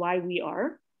 which is why we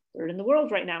are third in the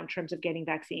world right now in terms of getting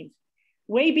vaccines.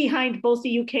 Way behind both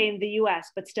the UK and the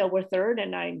US, but still we're third.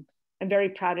 And I'm very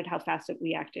proud at how fast that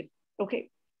we acted. Okay,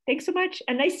 thanks so much.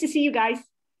 And nice to see you guys.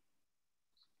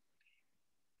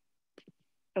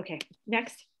 Okay,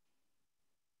 next.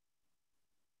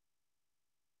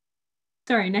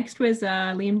 Sorry, next was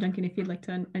Liam Duncan, if you'd like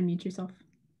to unmute yourself.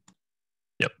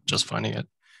 Yep, just finding it.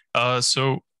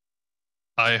 So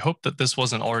I hope that this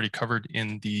wasn't already covered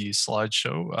in the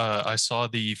slideshow. I saw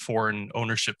the foreign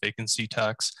ownership vacancy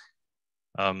tax.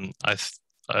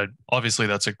 Obviously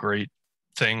that's a great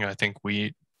thing. I think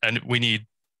we need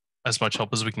as much help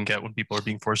as we can get when people are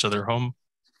being forced out of their home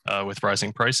with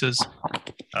rising prices,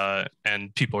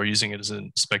 and people are using it as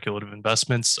in speculative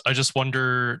investments. I just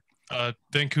wonder,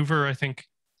 Vancouver, I think,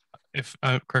 if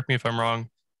correct me if I'm wrong,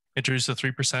 introduced a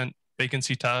 3%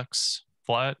 vacancy tax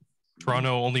flat.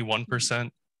 Toronto only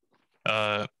 1%.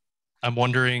 I'm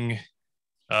wondering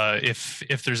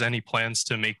if there's any plans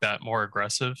to make that more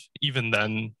aggressive, even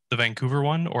than the Vancouver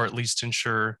one, or at least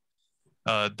ensure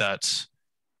that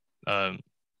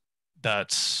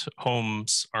that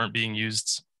homes aren't being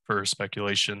used for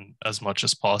speculation as much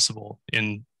as possible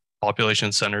in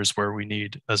population centers where we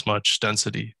need as much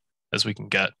density as we can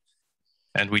get.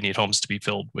 And we need homes to be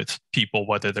filled with people,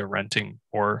 whether they're renting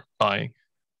or buying.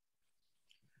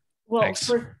 Well,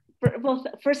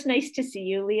 first, nice to see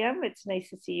you, Liam. It's nice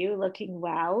to see you looking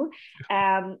well.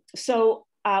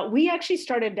 We actually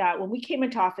started, when we came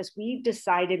into office, we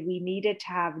decided we needed to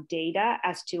have data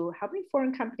as to how many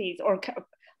foreign companies or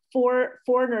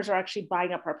foreigners are actually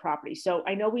buying up our property. So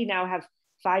I know we now have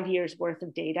 5 years worth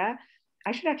of data.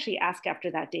 I should actually ask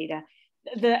after that data.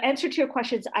 The answer to your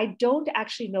question is I don't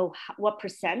actually know what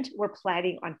percent we're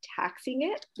planning on taxing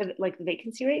it, like the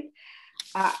vacancy rate.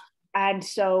 And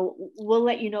so we'll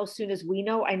let you know as soon as we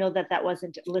know. I know that that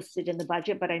wasn't listed in the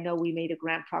budget, but I know we made a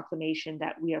grant proclamation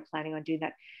that we are planning on doing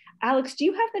that. Alex, do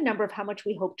you have the number of how much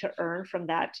we hope to earn from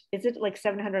that? Is it like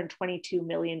 $722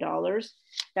 million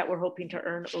that we're hoping to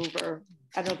earn over,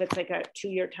 I don't know if it's like a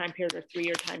 2-year time period or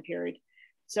 3-year time period.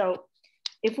 So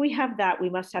if we have that, we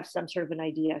must have some sort of an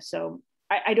idea. So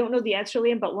I don't know the answer,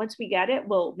 Liam, but once we get it,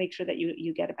 we'll make sure that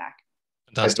you get it back.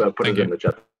 Fantastic. I put it in the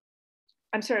chat.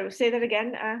 I'm sorry, say that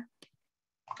again,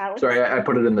 Alex? Sorry, I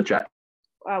put it in the chat.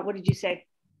 What did you say?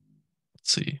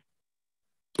 Let's see.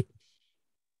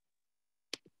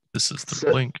 This is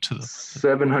the link to the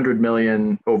 700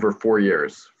 million over 4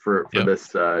 years for this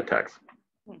tax.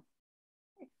 Pretty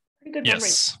good memory.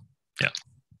 Yes. Yeah.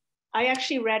 I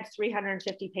actually read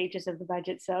 350 pages of the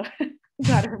budget, so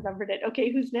glad I remembered it.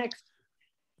 Okay, who's next?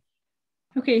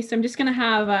 Okay, so I'm just going to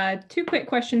have 2 quick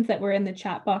questions that were in the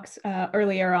chat box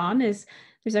earlier on. There's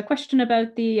a question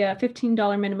about the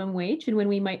 $15 minimum wage and when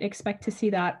we might expect to see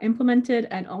that implemented,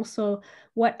 and also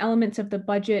what elements of the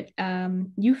budget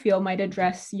you feel might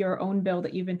address your own bill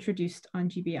that you've introduced on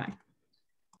GBI.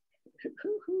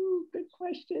 Good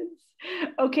questions.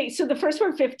 Okay, so the first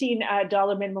one,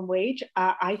 $15 minimum wage.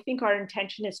 I think our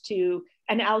intention is to,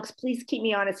 and Alex, please keep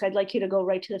me honest. I'd like you to go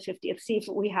right to the 50th, see if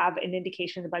we have an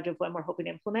indication in the budget of when we're hoping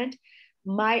to implement.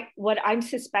 What I'm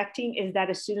suspecting is that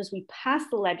as soon as we pass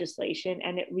the legislation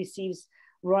and it receives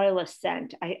royal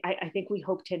assent, I think we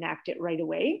hope to enact it right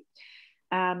away.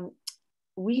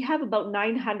 We have about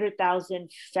 900,000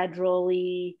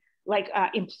 federally,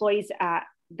 employees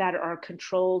that are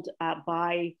controlled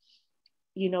by,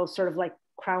 sort of like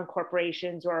crown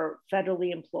corporations or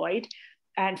federally employed,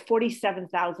 and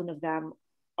 47,000 of them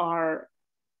are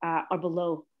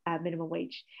below minimum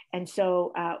wage. And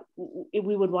so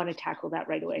we would want to tackle that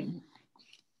right away.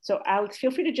 So Alex,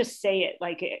 feel free to just say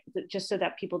it, just so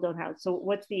that people don't have. So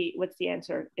what's the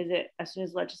answer? Is it as soon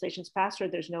as legislation's passed, or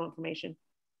there's no information?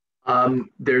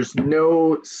 There's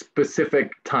no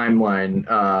specific timeline,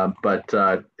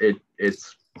 but it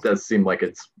does seem like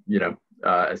it's,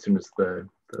 as soon as the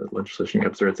legislation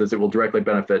comes through, it says it will directly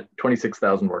benefit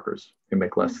 26,000 workers who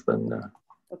make less than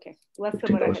okay, less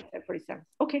than what I had said, 47.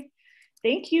 Okay,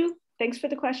 thank you. Thanks for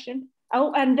the question.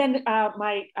 Oh, and then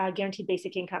my guaranteed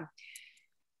basic income.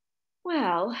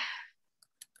 Well,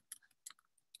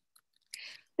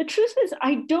 the truth is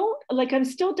I'm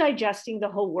still digesting the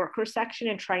whole worker section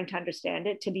and trying to understand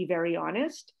it, to be very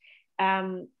honest.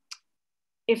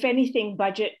 If anything,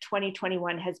 budget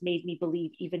 2021 has made me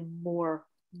believe even more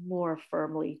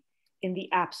firmly in the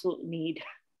absolute need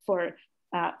for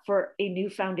a new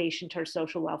foundation to our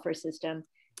social welfare system,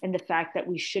 and the fact that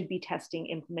we should be testing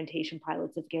implementation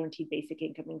pilots of guaranteed basic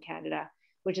income in Canada,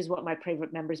 which is what my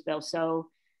private members bill. So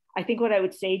I think what I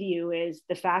would say to you is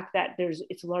the fact that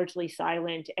it's largely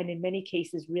silent, and in many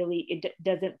cases, really, it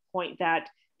doesn't point that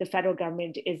the federal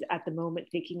government is at the moment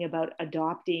thinking about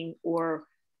adopting or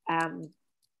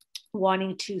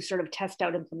wanting to sort of test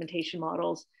out implementation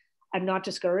models. I'm not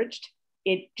discouraged.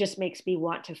 It just makes me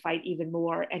want to fight even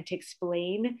more and to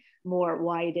explain more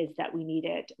why it is that we need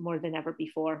it more than ever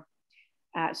before.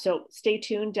 So stay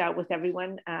tuned with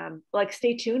everyone.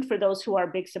 Stay tuned for those who are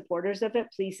big supporters of it.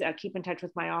 Please keep in touch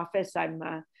with my office.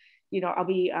 I'll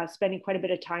be spending quite a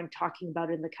bit of time talking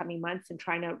about it in the coming months and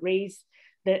trying to raise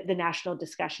the national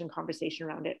discussion conversation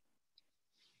around it.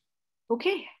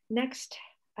 Okay, next,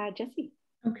 Jessie.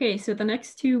 Okay, so the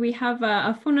next 2, we have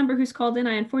a phone number who's called in.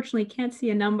 I unfortunately can't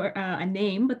see a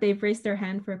name, but they've raised their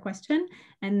hand for a question.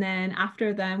 And then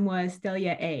after them was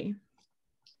Delia A.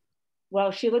 Well,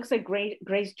 she looks like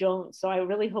Grace Jones, so I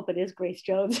really hope it is Grace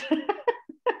Jones.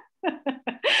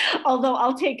 Although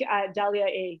I'll take Delia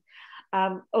A.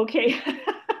 Okay.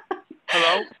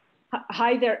 Hello?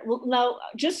 Hi there. Well, now,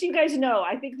 just so you guys know,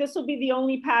 I think this will be the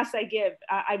only pass I give.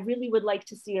 I really would like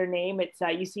to see your name. It's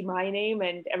you see my name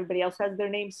and everybody else has their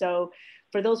name. So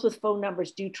for those with phone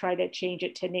numbers, do try to change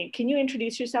it to name. Can you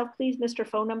introduce yourself, please, Mr.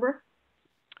 Phone Number?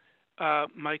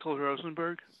 Michael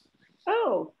Rosenberg.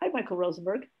 Oh, hi, Michael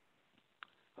Rosenberg.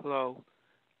 Hello.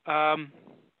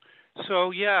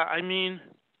 So yeah, I mean,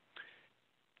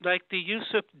 like the use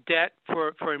of debt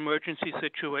for emergency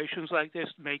situations like this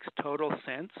makes total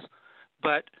sense,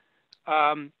 but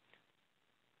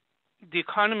the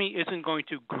economy isn't going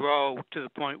to grow to the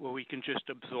point where we can just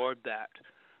absorb that.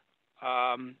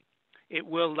 It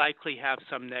will likely have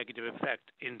some negative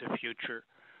effect in the future.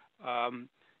 The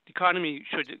economy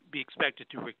should be expected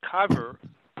to recover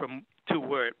to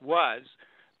where it was,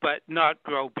 but not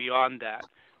grow beyond that.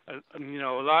 You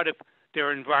know, there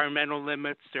are environmental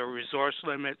limits, there are resource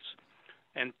limits,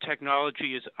 and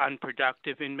technology is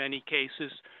unproductive in many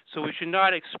cases. So we should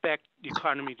not expect the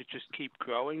economy to just keep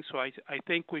growing. So I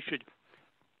think we should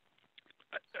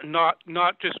not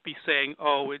just be saying,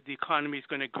 oh, the economy is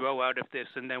going to grow out of this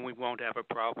and then we won't have a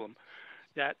problem.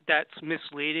 That's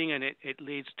misleading, and it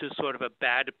leads to sort of a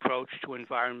bad approach to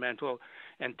environmental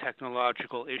and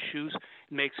technological issues.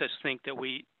 It makes us think that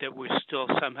we're still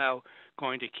somehow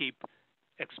going to keep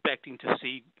expecting to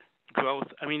see growth.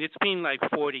 I mean, it's been like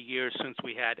 40 years since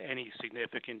we had any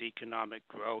significant economic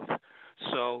growth.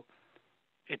 So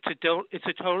it's a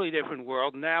totally different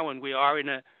world now, and we are in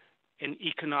an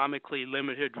economically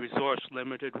limited, resource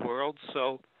limited world.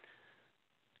 So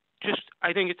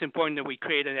I think it's important that we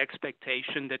create an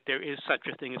expectation that there is such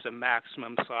a thing as a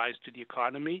maximum size to the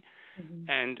economy,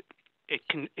 and it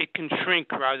can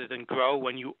shrink rather than grow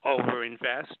when you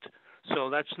overinvest. So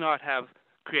let's not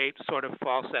create sort of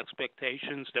false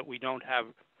expectations that we don't have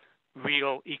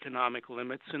real economic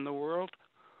limits in the world.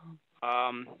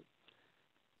 I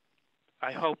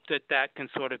hope that can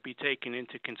sort of be taken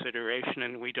into consideration,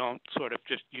 and we don't sort of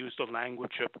just use the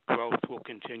language of growth will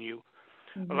continue.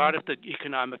 A lot of the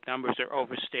economic numbers are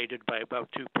overstated by about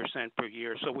 2% per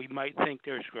year, so we might think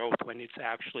there's growth when it's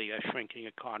actually a shrinking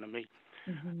economy.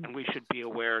 And we should be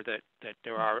aware that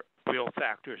there are real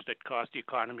factors that cause the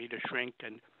economy to shrink,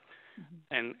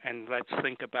 and let's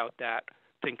think about that.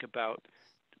 Think about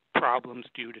problems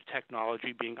due to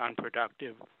technology being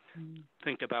unproductive.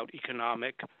 Think about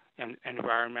economic and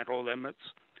environmental limits.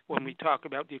 When we talk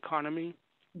about the economy,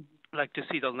 I'd like to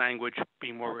see the language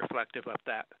be more reflective of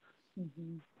that.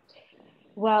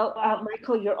 Well,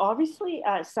 Michael, you're obviously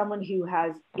someone who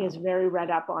is very read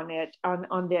up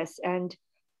on this, and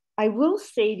I will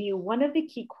say to you, one of the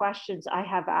key questions I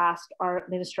have asked our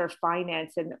Minister of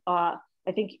Finance, and I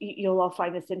think you'll all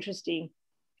find this interesting.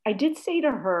 I did say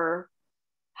to her,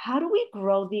 how do we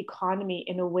grow the economy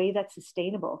in a way that's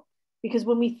sustainable? Because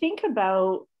when we think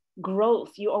about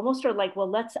growth, you almost are like, well,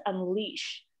 let's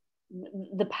unleash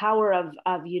the power of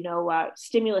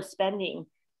stimulus spending.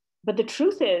 But the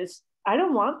truth is, I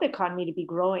don't want the economy to be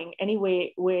growing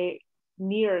way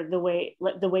near the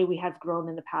way we have grown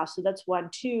in the past. So that's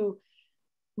one. Two,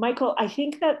 Michael, I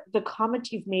think that the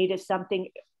comment you've made is something,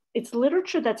 it's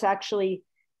literature that's actually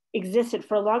existed.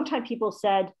 For a long time, people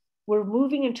said, we're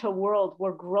moving into a world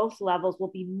where growth levels will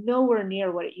be nowhere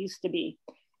near what it used to be.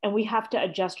 And we have to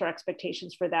adjust our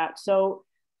expectations for that. So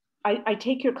I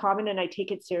take your comment and I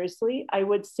take it seriously. I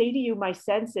would say to you, my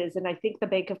sense is, and I think the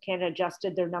Bank of Canada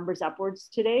adjusted their numbers upwards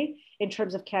today in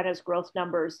terms of Canada's growth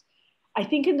numbers. I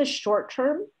think in the short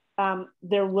term,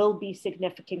 there will be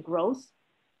significant growth.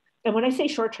 And when I say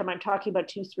short term, I'm talking about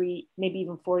 2, 3, maybe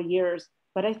even 4 years.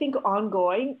 But I think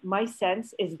ongoing, my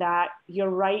sense is that you're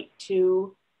right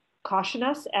to caution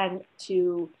us and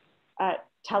to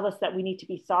tell us that we need to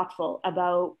be thoughtful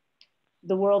about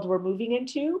the world we're moving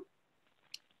into.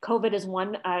 COVID is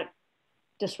one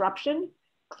disruption.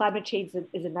 Climate change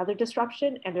is another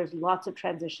disruption, and there's lots of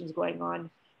transitions going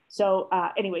on. So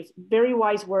anyways, very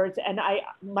wise words. And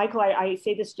Michael, I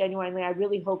say this genuinely, I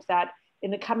really hope that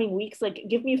in the coming weeks, like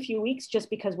give me a few weeks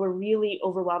just because we're really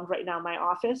overwhelmed right now in my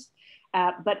office.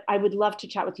 But I would love to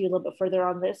chat with you a little bit further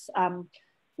on this.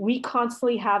 We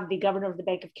constantly have the Governor of the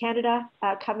Bank of Canada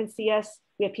come and see us.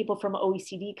 We have people from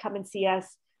OECD come and see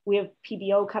us. We have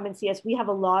PBO come and see us. We have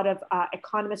a lot of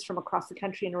economists from across the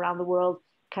country and around the world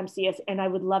come see us. And I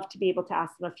would love to be able to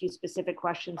ask them a few specific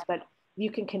questions, but if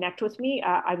you can connect with me,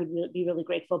 I would be really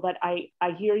grateful. But I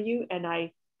hear you and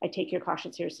I take your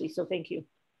caution seriously. So thank you.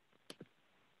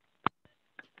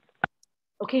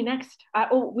 Okay, next.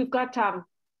 We've got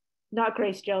not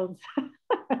Grace Jones.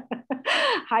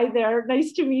 Hi there,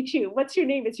 nice to meet you. What's your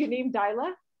name? Is your name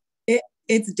Dyla?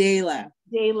 It's Dayla.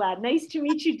 Dayla, nice to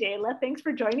meet you, Dayla. Thanks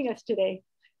for joining us today.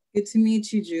 Good to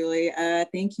meet you, Julie.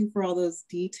 Thank you for all those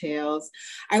details.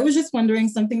 I was just wondering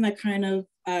something that kind of,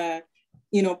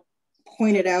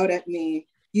 pointed out at me.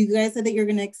 You guys said that you're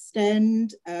going to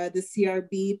extend the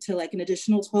CRB to like an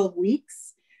additional 12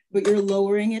 weeks, but you're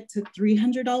lowering it to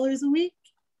 $300 a week?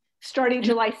 Starting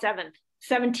July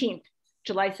 17th,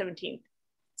 July 17th.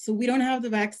 So we don't have the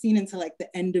vaccine until like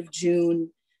the end of June,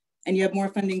 and you have more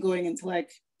funding going into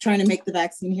like trying to make the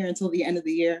vaccine here until the end of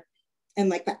the year. And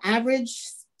like the average,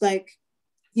 to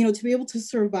be able to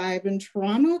survive in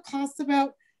Toronto costs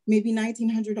about maybe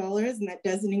 $1,900, and that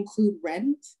doesn't include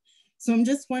rent. So I'm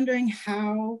just wondering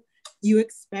how you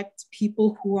expect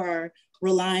people who are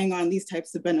relying on these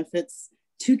types of benefits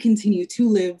to continue to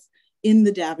live in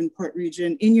the Davenport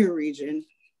region, in your region.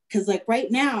 Because like right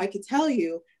now, I could tell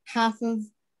you half of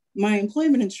my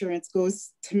employment insurance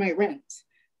goes to my rent.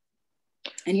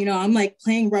 And, I'm like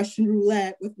playing Russian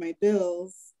roulette with my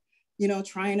bills,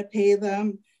 trying to pay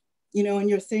them, and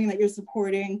you're saying that you're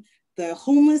supporting the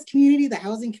homeless community, the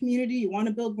housing community, you want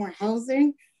to build more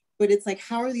housing, but it's like,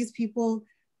 how are these people,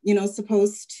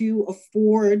 supposed to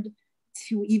afford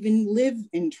to even live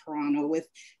in Toronto with,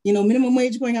 minimum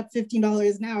wage going up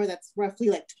 $15 an hour, that's roughly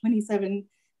like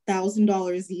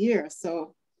 $27,000 a year.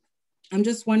 So I'm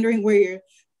just wondering where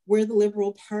the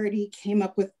Liberal Party came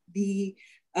up with the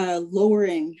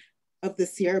lowering of the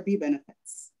CRB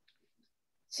benefits.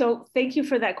 So thank you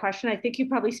for that question. I think you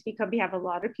probably speak on behalf of a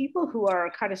lot of people who are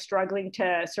kind of struggling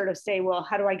to sort of say, well,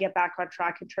 how do I get back on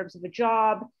track in terms of a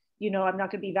job? I'm not going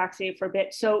to be vaccinated for a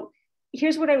bit. So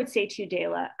here's what I would say to you,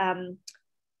 Dela.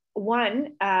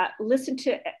 One, listen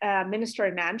to Minister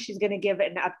Anand. She's going to give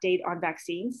an update on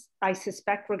vaccines. I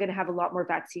suspect we're going to have a lot more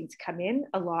vaccines come in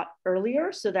a lot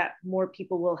earlier so that more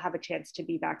people will have a chance to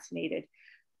be vaccinated.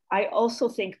 I also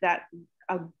think that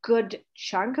a good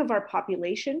chunk of our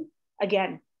population,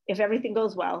 again, if everything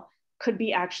goes well, could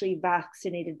be actually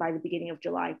vaccinated by the beginning of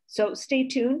July. So stay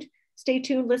tuned. Stay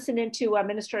tuned. Listen into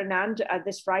Minister Anand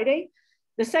this Friday.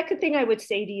 The second thing I would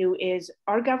say to you is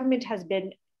our government has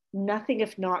been nothing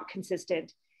if not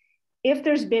consistent. If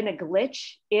there's been a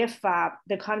glitch, if the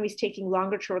economy is taking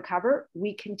longer to recover,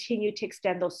 we continue to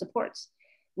extend those supports.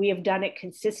 We have done it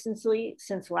consistently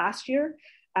since last year.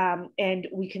 And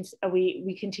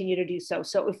we continue to do so.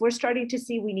 So if we're starting to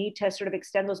see we need to sort of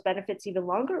extend those benefits even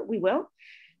longer, we will,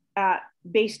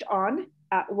 based on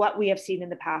what we have seen in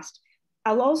the past.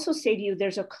 I'll also say to you,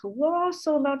 there's a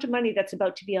colossal amount of money that's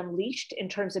about to be unleashed in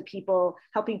terms of people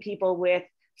helping people with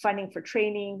funding for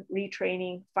training,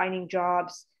 retraining, finding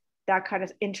jobs, that kind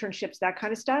of internships, that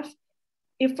kind of stuff.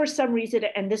 If for some reason,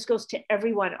 and this goes to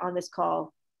everyone on this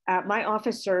call, my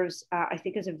office serves, I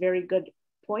think, is a very good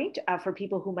point for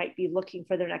people who might be looking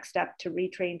for their next step to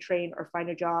retrain, train, or find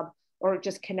a job, or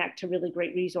just connect to really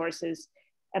great resources.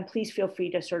 And please feel free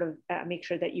to sort of make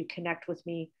sure that you connect with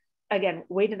me. Again,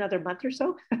 wait another month or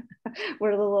so.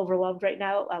 We're a little overwhelmed right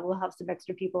now. We'll have some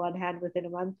extra people on hand within a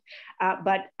month.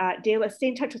 But Dale, stay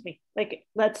in touch with me. Like,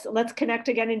 let's connect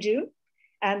again in June.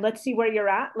 And let's see where you're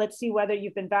at. Let's see whether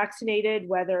you've been vaccinated,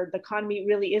 whether the economy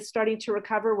really is starting to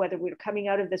recover, whether we're coming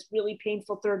out of this really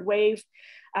painful third wave.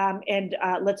 And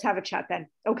let's have a chat then.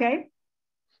 Okay.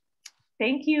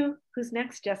 Thank you. Who's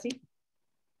next, Jesse?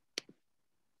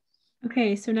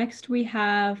 Okay, so next we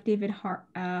have David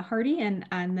Hardy and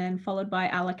then followed by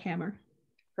Alec Hammer.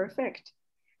 Perfect.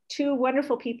 Two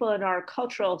wonderful people in our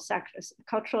cultural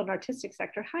and artistic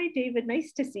sector. Hi, David.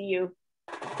 Nice to see you.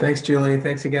 Thanks, Julie.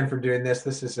 Thanks again for doing this.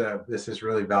 This is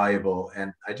really valuable.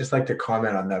 And I'd just like to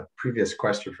comment on the previous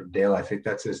question from Dale. I think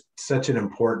that's such an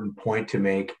important point to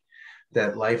make,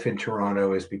 that life in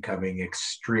Toronto is becoming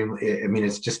extremely, I mean,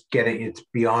 it's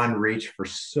beyond reach for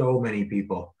so many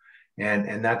people.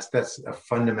 And that's a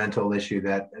fundamental issue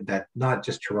that not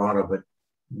just Toronto, but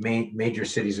major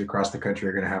cities across the country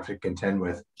are going to have to contend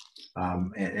with,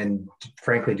 and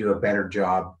frankly, do a better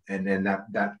job. And then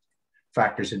that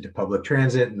factors into public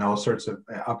transit and all sorts of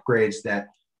upgrades that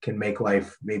can make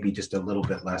life maybe just a little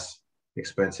bit less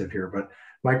expensive here. But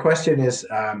my question is,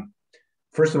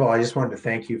 first of all, I just wanted to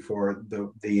thank you for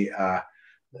the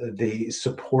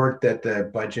support that the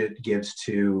budget gives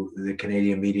to the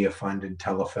Canadian Media Fund and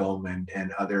Telefilm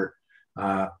and other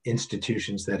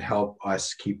institutions that help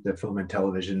us keep the film and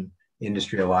television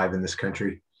industry alive in this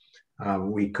country.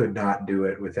 We could not do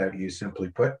it without you, simply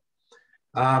put.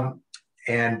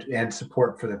 And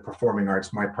support for the performing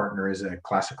arts. My partner is a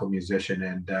classical musician,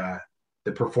 and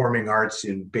the performing arts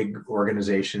in big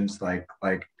organizations like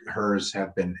hers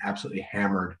have been absolutely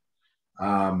hammered,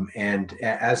 and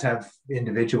as have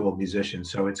individual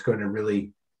musicians. So it's going to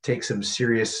really take some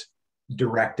serious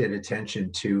directed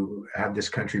attention to have this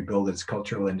country build its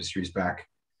cultural industries back.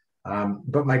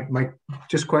 But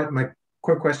my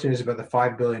quick question is about the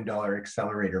 $5 billion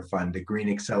accelerator fund, the Green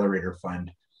Accelerator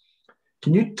Fund.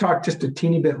 Can you talk just a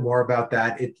teeny bit more about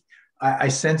that? I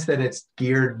sense that it's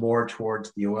geared more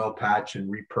towards the oil patch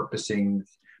and repurposing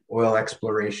oil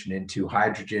exploration into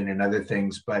hydrogen and other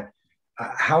things, but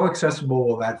how accessible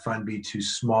will that fund be to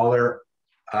smaller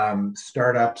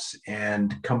startups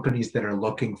and companies that are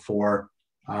looking for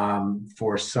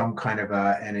some kind of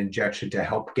an injection to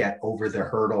help get over the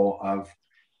hurdle of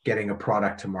getting a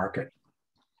product to market?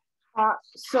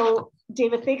 So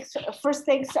David, thanks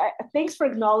for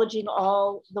acknowledging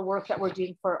all the work that we're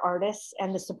doing for artists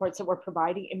and the supports that we're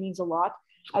providing. It means a lot.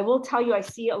 I will tell you, I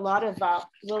see a lot of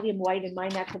William White in my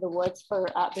neck of the woods for,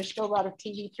 there's still a lot of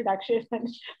TV production and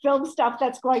film stuff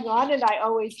that's going on. And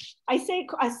I say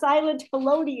a silent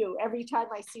hello to you every time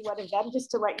I see one of them,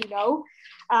 just to let you know.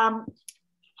 I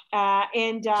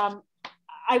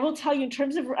will tell you, in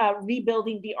terms of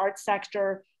rebuilding the arts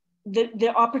sector,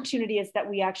 the opportunity is that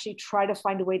we actually try to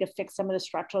find a way to fix some of the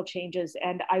structural changes.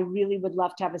 And I really would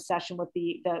love to have a session with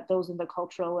those in the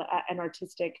cultural and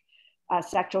artistic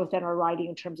sector within our riding,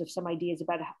 in terms of some ideas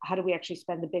about how do we actually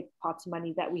spend the big pots of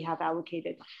money that we have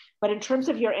allocated. But in terms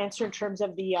of your answer, in terms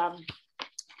of the a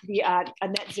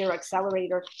net zero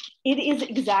accelerator, it is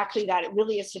exactly that. It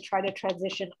really is to try to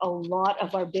transition a lot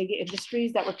of our big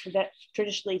industries that were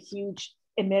traditionally huge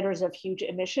emitters of huge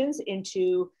emissions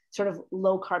into sort of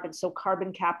low carbon. So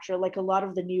carbon capture, like a lot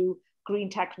of the new green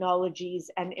technologies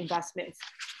and investments.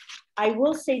 I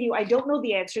will say to you, I don't know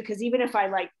the answer, because even if I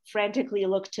frantically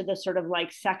look to the sort of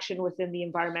section within the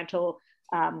environmental,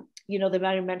 the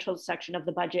environmental section of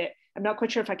the budget, I'm not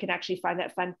quite sure if I can actually find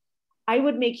that fund. I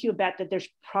would make you a bet that there's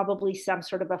probably some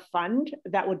sort of a fund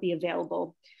that would be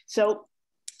available. So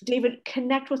David,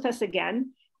 connect with us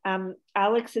again.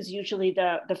 Alex is usually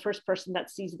the first person that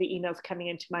sees the emails coming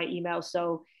into my email.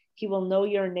 So he will know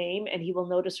your name and he will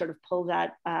know to sort of pull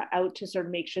that out to sort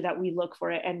of make sure that we look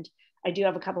for it. And I do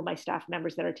have a couple of my staff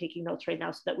members that are taking notes right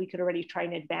now so that we could already try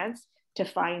in advance to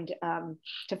find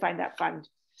that fund.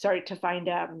 Sorry, to find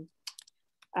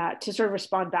to sort of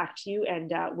respond back to you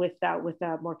and with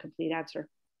a more complete answer.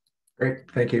 Great,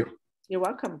 thank you. You're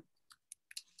welcome.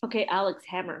 Okay, Alex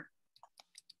Hammer.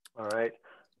 All right.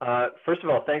 First of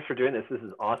all, thanks for doing this. This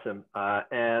is awesome.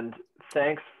 And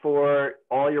thanks for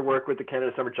all your work with the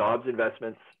Canada Summer Jobs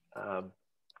investments. I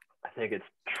think it's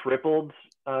tripled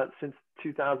since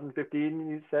 2015,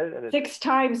 you said? And it's 6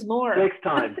 times more. 6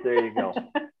 times, there you go.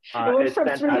 It went from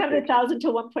 300,000 to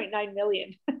 1.9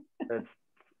 million.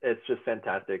 It's just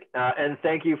fantastic. And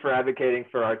thank you for advocating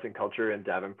for arts and culture in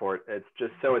Davenport. It's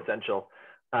just so essential.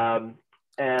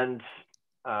 And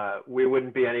we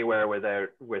wouldn't be anywhere without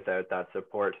that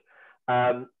support.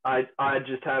 I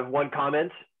just have one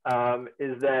comment,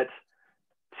 is that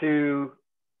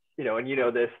and you know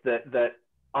this, that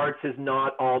arts is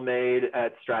not all made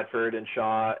at Stratford and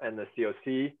Shaw and the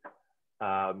COC.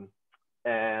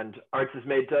 And arts is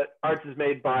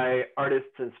made by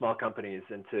artists and small companies,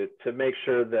 and to make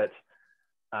sure that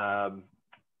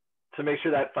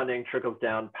funding trickles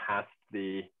down past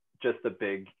just the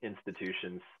big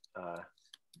institutions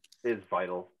is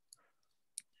vital.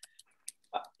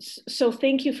 So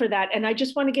thank you for that. And I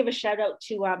just want to give a shout out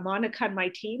to Monica and my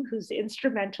team, who's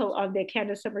instrumental on the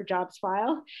Canada Summer Jobs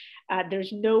file.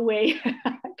 There's no way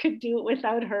I could do it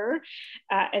without her.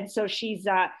 And so she's,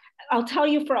 I'll tell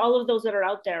you, for all of those that are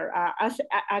out there, us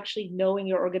actually knowing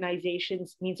your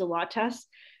organizations means a lot to us.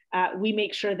 We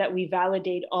make sure that we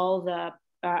validate all the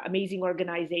amazing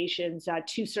organizations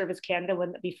to Service Canada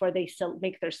before they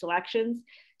make their selections.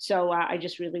 So I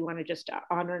just really want to just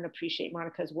honor and appreciate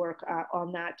Monica's work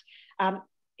on that.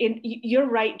 You're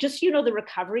right, just the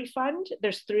recovery fund,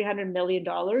 there's $300 million.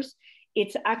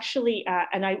 It's actually,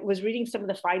 and I was reading some of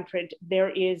the fine print,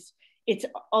 it's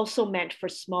also meant for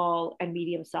small and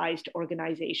medium-sized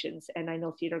organizations. And I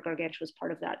know Theatre Gargantua was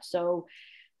part of that. So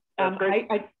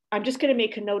I'm just going to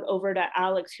make a note over to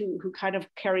Alex, who kind of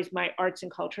carries my arts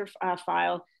and culture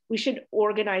file. We should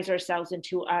organize ourselves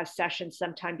into a session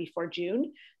sometime before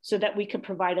June so that we could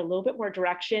provide a little bit more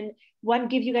direction. One,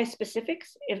 give you guys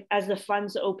specifics. As the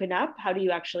funds open up, how do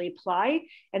you actually apply?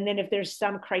 And then if there's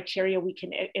some criteria we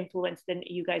can influence, then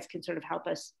you guys can sort of help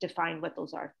us define what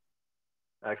those are.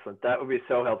 Excellent. That would be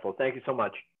so helpful. Thank you so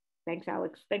much. Thanks,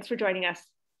 Alex. Thanks for joining us.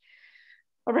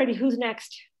 Alrighty, who's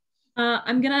next?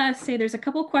 I'm gonna say there's a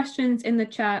couple questions in the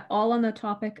chat, all on the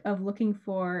topic of looking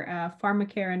for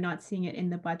pharmacare and not seeing it in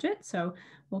the budget. So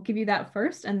we'll give you that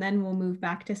first, and then we'll move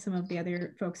back to some of the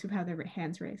other folks who have their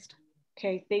hands raised.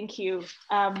 Okay, thank you.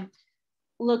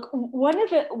 Look, one of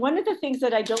the things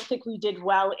that I don't think we did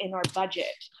well in our budget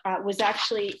was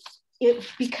actually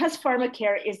because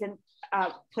pharmacare isn't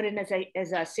put in as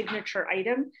a signature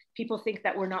item, people think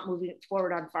that we're not moving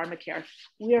forward on pharmacare.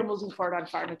 We are moving forward on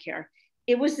pharmacare.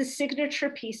 It was the signature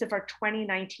piece of our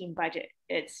 2019 budget.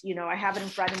 It's, I have it in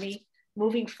front of me,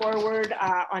 moving forward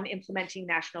on implementing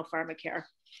national pharmacare.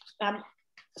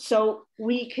 So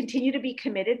we continue to be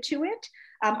committed to it.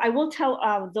 I will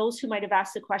tell those who might have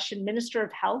asked the question, Minister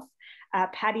of Health,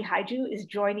 Patty Haiju, is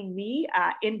joining me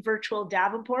in virtual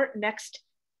Davenport next,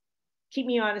 keep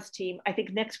me honest team, I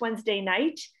think next Wednesday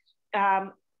night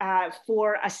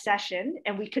for a session,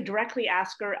 and we could directly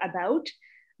ask her about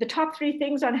the top 3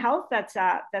 things on health that's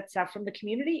from the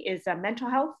community is mental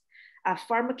health,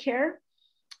 pharmacare,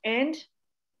 and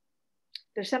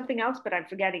there's something else, but I'm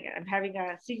forgetting it. I'm having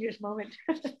a seniors moment.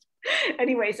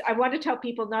 Anyways, I want to tell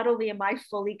people not only am I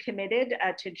fully committed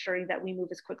to ensuring that we move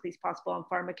as quickly as possible on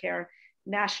pharmacare,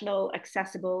 national,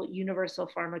 accessible, universal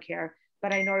pharmacare,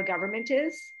 but I know our government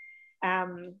is.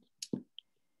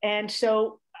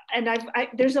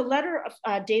 There's a letter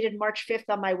dated March 5th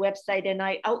on my website, and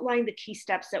I outlined the key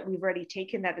steps that we've already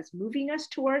taken that is moving us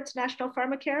towards national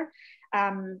pharmacare.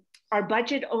 Our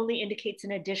budget only indicates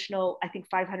an additional, I think,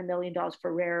 $500 million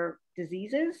for rare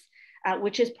diseases,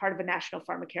 which is part of a national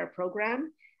pharmacare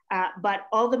program. But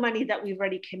all the money that we've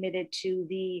already committed to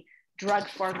the drug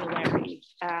formulary,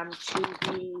 to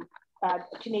the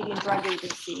Canadian Drug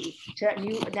Agency, to a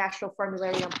new national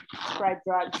formulary on prescribed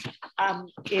drugs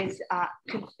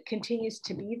continues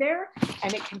to be there,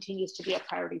 and it continues to be a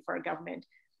priority for our government.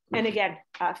 And again,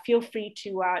 feel free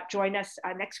to join us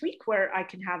next week, where I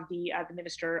can have the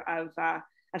Minister of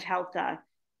Health,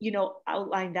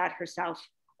 outline that herself.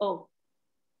 Oh,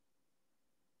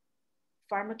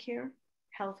 pharmacare,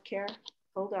 healthcare.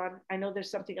 Hold on, I know there's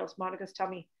something else. Monica's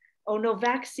telling me. Oh no,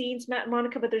 vaccines,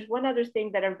 Monica. But there's one other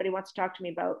thing that everybody wants to talk to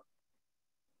me about.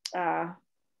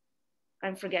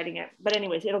 I'm forgetting it, but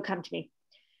anyways, it'll come to me.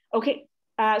 Okay,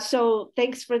 so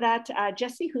thanks for that,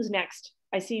 Jesse. Who's next?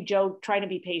 I see Joe trying to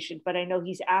be patient, but I know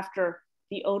he's after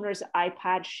the owner's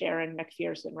iPad, Sharon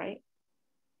McPherson, right?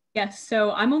 Yes,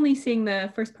 so I'm only seeing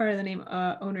the first part of the name,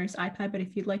 owner's iPad, but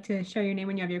if you'd like to share your name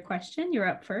when you have your question, you're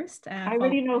up first. I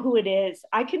already know who it is.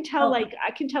 I can tell, I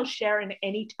can tell Sharon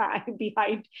anytime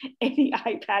behind any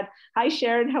iPad. Hi,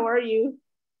 Sharon, how are you?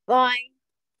 Fine.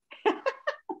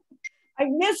 I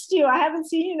missed you. I haven't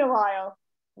seen you in a while.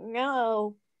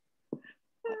 No.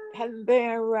 Haven't been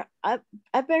around.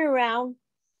 I've been around.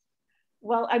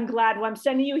 Well, I'm glad. Well, I'm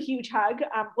sending you a huge hug.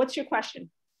 What's your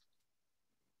question?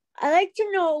 I'd like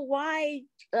to know why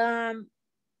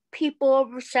people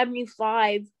over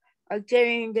 75 are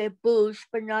getting the boost,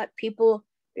 but not people,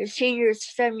 the seniors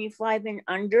 75 and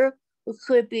under, who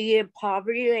could be in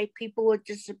poverty, like people with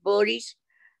disabilities.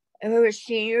 And who are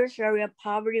seniors are in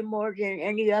poverty more than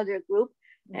any other group.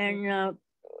 Mm-hmm. And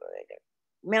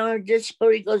amount of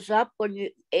disability goes up when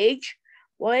you age.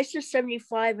 Why is it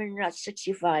 75 and not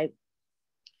 65?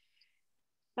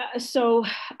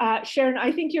 Sharon,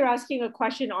 I think you're asking a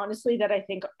question, honestly, that I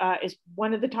think is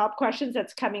one of the top questions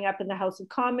that's coming up in the House of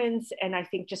Commons, and I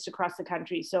think just across the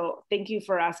country. So thank you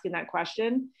for asking that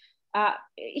question. I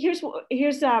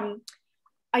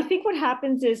think what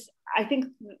happens is, I think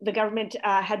the government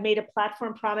had made a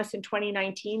platform promise in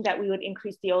 2019 that we would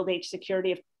increase the old age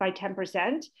security by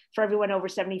 10% for everyone over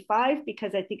 75,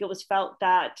 because I think it was felt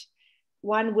that,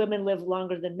 one, women live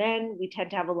longer than men. We tend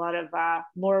to have a lot of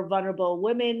more vulnerable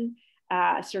women,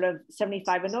 sort of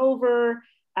 75 and over.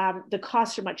 The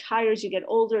costs are much higher as you get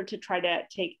older to try to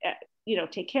take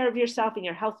care of yourself and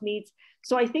your health needs.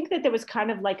 So I think that there was kind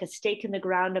of like a stake in the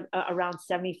ground of, around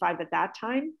 75 at that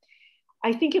time.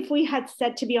 I think if we had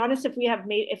said, to be honest, if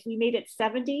we made it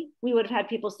 70, we would have had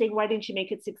people saying, why didn't you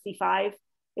make it 65?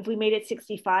 If we made it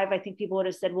 65, I think people would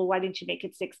have said, well, why didn't you make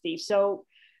it 60? So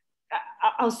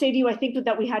I'll say to you, I think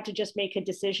that we had to just make a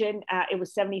decision. It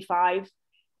was 75.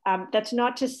 That's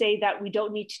not to say that we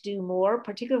don't need to do more,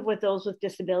 particularly with those with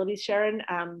disabilities, Sharon.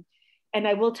 And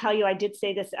I will tell you, I did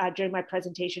say this during my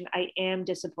presentation, I am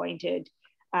disappointed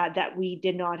that we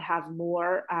did not have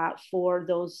more for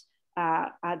those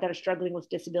that are struggling with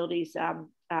disabilities,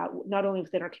 not only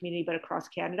within our community, but across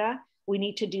Canada. We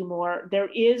need to do more. There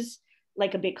is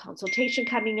like a big consultation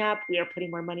coming up. We are putting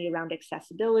more money around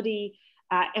accessibility.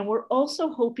 And we're also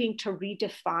hoping to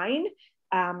redefine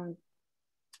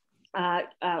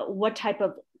what type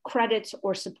of credits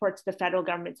or supports the federal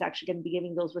government's actually going to be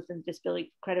giving those within the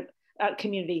disability credit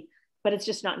community, but it's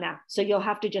just not now. So you'll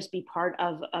have to just be part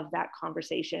of that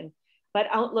conversation. But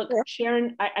look,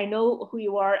 Sharon, I know who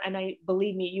you are, and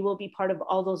believe me, you will be part of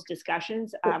all those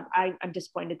discussions. I'm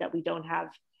disappointed that we don't have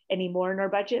any more in our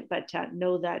budget, but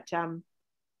know that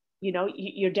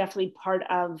you're definitely part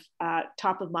of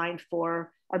top of mind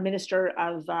for our Minister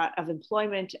of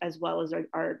Employment, as well as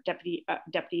our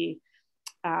Deputy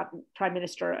Prime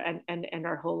Minister and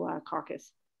our whole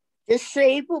caucus.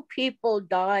 Disabled people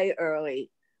die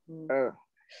early.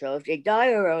 So if they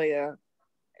die earlier,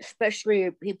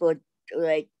 especially people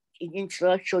like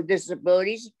intellectual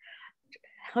disabilities,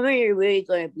 how many are really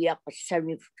going to be up at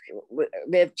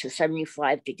live to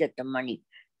 75 to get the money?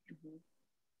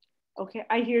 Okay,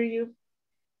 I hear you.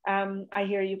 I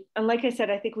hear you. And like I said,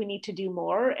 I think we need to do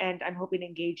more, and I'm hoping to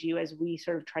engage you as we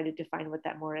sort of try to define what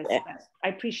that more is. Yeah. I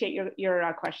appreciate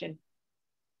your question.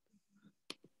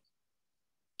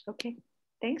 Okay,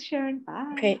 thanks, Sharon.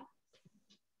 Bye. Okay.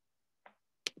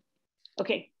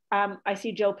 Okay, I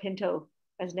see Joe Pinto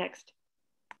as next.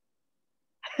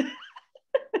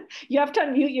 You have to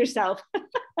unmute yourself.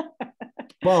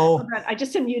 Well, I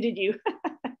just unmuted you.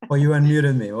 Well, you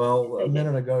unmuted me. Well, a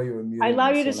minute ago you unmuted me. I allow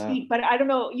you to speak, but I don't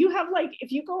know. You have like,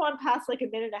 if you go on past like a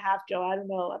minute and a half, Joe, I don't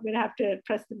know. I'm going to have to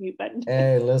press the mute button.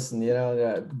 Hey, listen,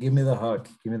 give me the hook.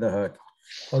 Give me the hook.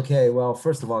 Okay, well,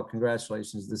 first of all,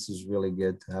 congratulations. This is really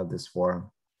good to have this forum.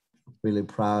 Really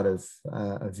proud of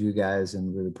you guys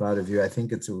and really proud of you. I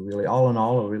think it's a really, all in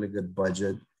all, a really good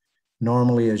budget.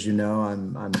 Normally, as you know,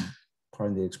 I'm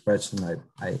pardon the expression,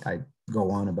 I go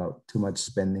on about too much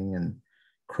spending and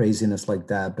craziness like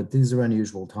that, but these are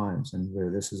unusual times,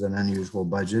 and this is an unusual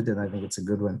budget, and I think it's a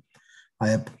good one.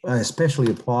 I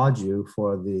especially applaud you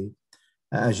for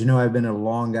as you know, I've been a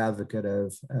long advocate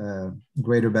of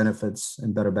greater benefits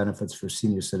and better benefits for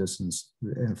senior citizens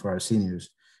and for our seniors,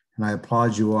 and I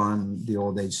applaud you on the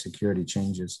old age security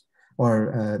changes,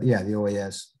 or the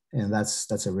OAS, and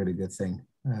that's a really good thing.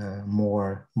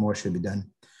 More should be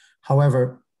done.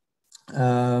 However,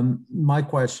 my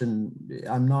question,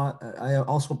 I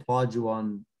also applaud you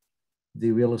on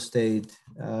the real estate,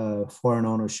 foreign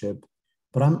ownership,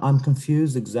 but I'm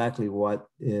confused exactly what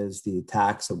is the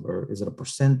tax, or is it a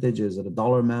percentage? Is it a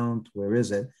dollar amount? Where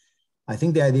is it? I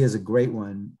think the idea is a great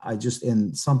one.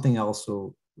 And something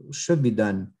also should be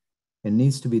done and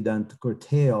needs to be done to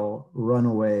curtail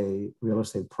runaway real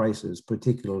estate prices,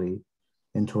 particularly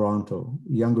in Toronto.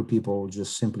 Younger people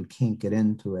just simply can't get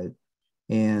into it.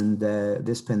 And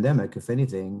this pandemic, if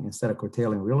anything, instead of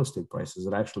curtailing real estate prices,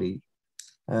 it actually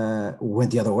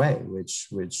went the other way, which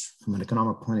from an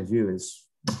economic point of view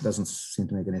doesn't seem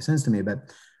to make any sense to me.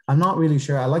 But I'm not really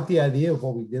sure. I like the idea of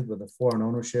what we did with the foreign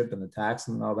ownership and the tax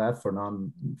and all that for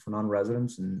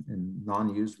non-residents and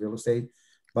non-used real estate,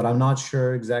 but I'm not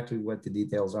sure exactly what the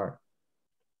details are.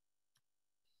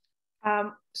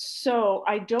 So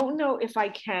I don't know if I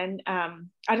can, I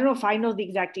don't know if I know the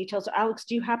exact details. Alex,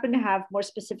 do you happen to have more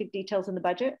specific details in the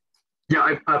budget?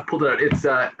 Yeah, I've pulled it out. It's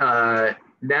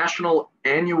national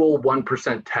annual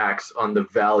 1% tax on the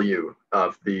value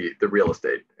of the real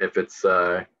estate if it's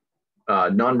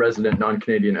non-resident,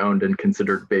 non-Canadian owned and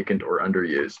considered vacant or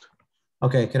underused.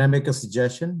 Okay, can I make a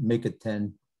suggestion? Make it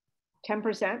 10.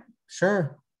 10%?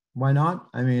 Sure, why not?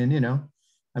 I mean,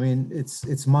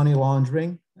 it's money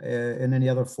laundering in any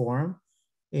other form,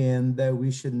 and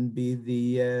we shouldn't be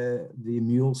the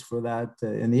mules for that.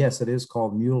 And yes, it is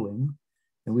called muling,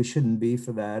 and we shouldn't be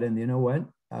for that. And you know what?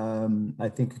 I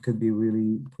think it could be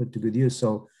really put to good use.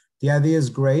 So the idea is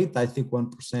great. I think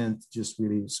 1% just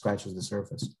really scratches the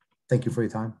surface. Thank you for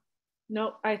your time.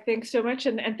 No, I think so much.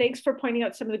 And thanks for pointing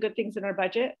out some of the good things in our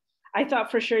budget. I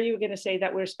thought for sure you were going to say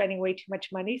that we're spending way too much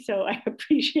money. So I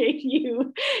appreciate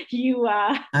you.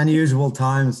 Unusual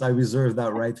times. I reserve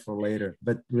that right for later,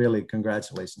 but really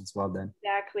congratulations. Well done.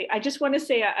 Exactly. I just want to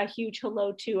say a huge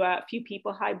hello to a few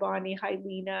people. Hi, Bonnie. Hi,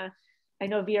 Lena. I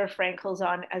know Vera Frankel's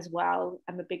on as well.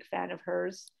 I'm a big fan of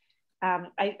hers.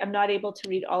 I'm not able to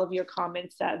read all of your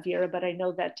comments, Vera, but I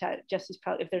know that Jesse's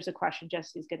probably, if there's a question,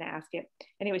 Jesse's going to ask it.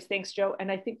 Anyways, thanks, Joe.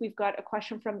 And I think we've got a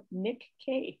question from Nick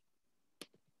K.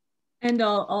 And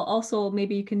I'll also,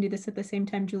 maybe you can do this at the same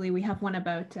time, Julie. We have one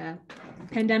about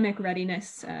pandemic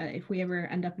readiness. If we ever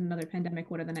end up in another pandemic,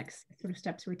 what are the next sort of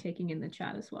steps we're taking in the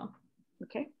chat as well?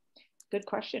 Okay, good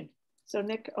question. So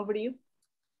Nick, over to you.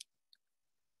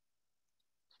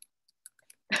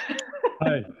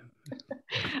 Hi.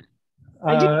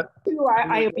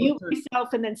 I mute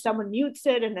myself and then someone mutes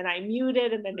it and then I mute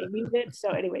it and then they mute it.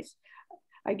 So anyways,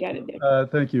 I get it, Nick.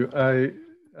 Thank you.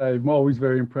 I'm always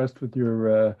very impressed with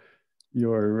your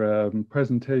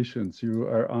presentations. You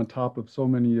are on top of so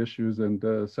many issues, and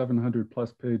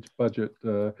 700+ page budget.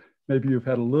 Maybe you've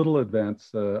had a little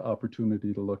advance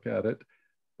opportunity to look at it,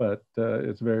 but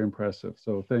it's very impressive.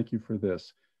 So thank you for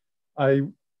this.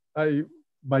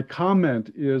 My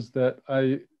comment is that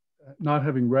not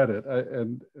having read it,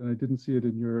 and I didn't see it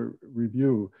in your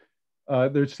review,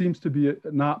 there seems to be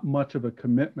not much of a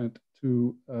commitment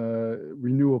to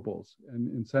renewables and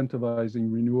incentivizing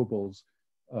renewables.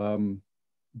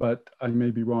 But I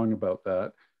may be wrong about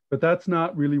that. But that's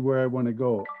not really where I want to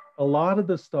go. A lot of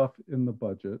the stuff in the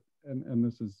budget, and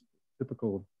this is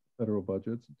typical of federal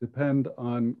budgets, depend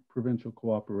on provincial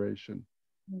cooperation.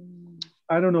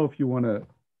 I don't know if you want to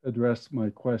address my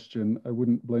question. I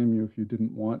wouldn't blame you if you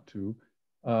didn't want to.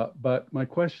 But my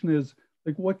question is,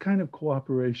 like, what kind of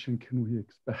cooperation can we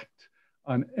expect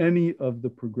on any of the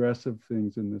progressive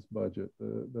things in this budget,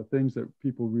 the things that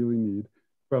people really need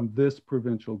from this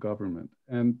provincial government?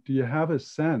 And do you have a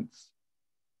sense,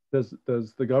 does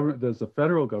the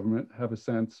federal government have a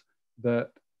sense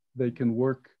that they can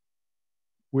work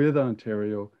with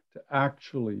Ontario to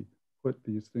actually put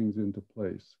these things into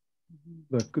place?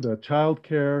 The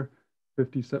childcare,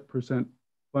 50%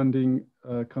 funding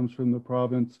comes from the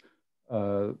province.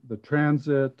 The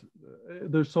transit,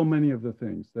 there's so many of the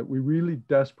things that we really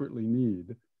desperately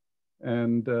need.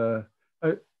 And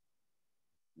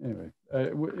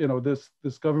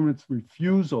this government's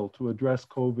refusal to address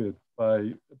COVID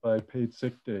by paid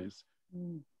sick days,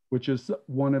 which is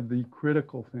one of the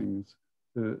critical things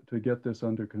to get this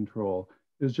under control,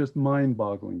 is just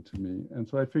mind-boggling to me. And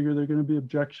so I figure they're going to be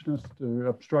obstructionist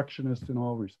in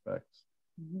all respects.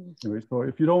 Anyway, so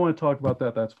if you don't want to talk about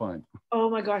that, that's fine. Oh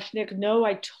my gosh, Nick, no,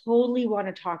 I totally want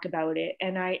to talk about it.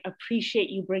 And I appreciate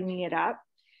you bringing it up.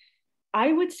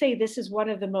 I would say this is one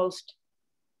of the most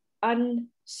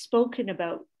unspoken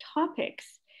about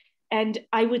topics. And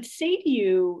I would say to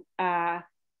you,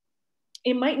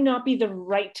 it might not be the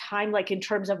right time, like in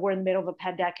terms of we're in the middle of a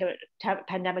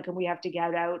pandemic and we have to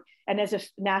get out. And as a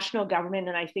national government,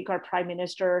 and I think our prime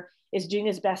minister is doing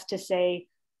his best to say,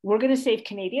 we're going to save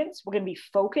Canadians. We're going to be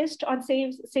focused on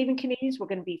saving Canadians. We're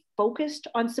going to be focused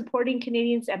on supporting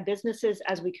Canadians and businesses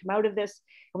as we come out of this.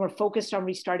 And we're focused on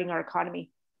restarting our economy.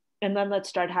 And then let's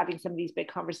start having some of these big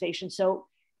conversations. So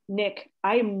Nick,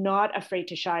 I am not afraid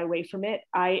to shy away from it.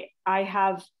 I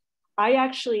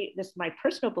actually, this is my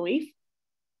personal belief,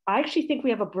 I actually think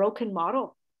we have a broken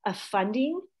model of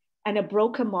funding and a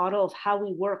broken model of how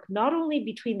we work, not only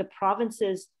between the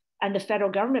provinces and the federal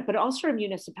government, but also our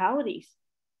municipalities.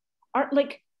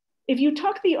 If you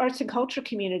talk to the arts and culture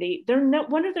community,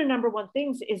 one of their number one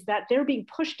things is that they're being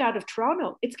pushed out of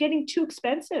Toronto. It's getting too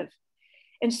expensive.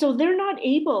 And so they're not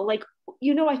able,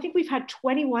 I think we've had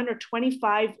 21 or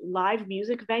 25 live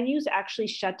music venues actually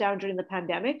shut down during the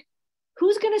pandemic.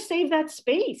 Who's going to save that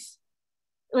space?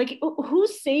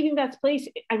 Who's saving that space?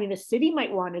 I mean, the city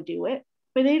might want to do it,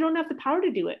 but they don't have the power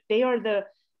to do it. They are the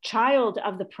child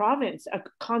of the province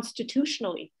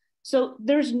constitutionally. So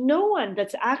there's no one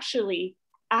that's actually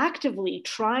actively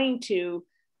trying to,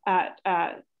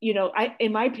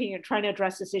 in my opinion, trying to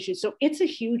address this issue. So it's a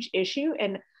huge issue.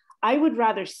 And I would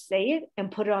rather say it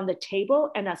and put it on the table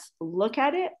and us look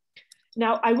at it.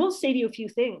 Now, I will say to you a few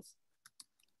things.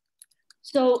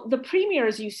 So the premier,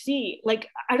 as you see,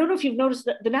 I don't know if you've noticed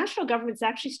that the national government's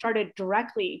actually started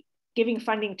directly giving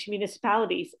funding to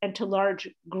municipalities and to large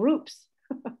groups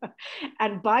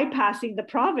and bypassing the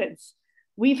province.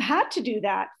 We've had to do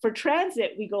that for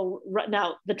transit.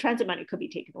 Now the transit money could be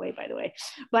taken away, by the way,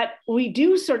 but we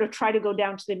do sort of try to go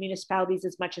down to the municipalities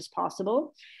as much as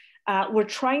possible. We're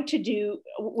trying to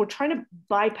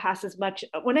bypass as much.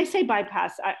 When I say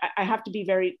bypass, I have to be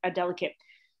very delicate.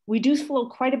 We do flow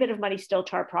quite a bit of money still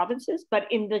to our provinces, but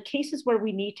in the cases where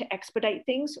we need to expedite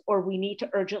things or we need to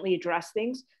urgently address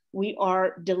things, we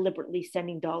are deliberately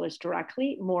sending dollars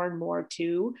directly more and more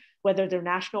to whether they're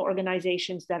national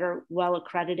organizations that are well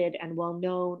accredited and well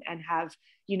known and have,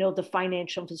 the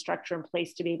financial infrastructure in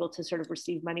place to be able to sort of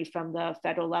receive money from the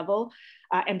federal level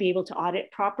and be able to audit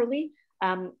properly.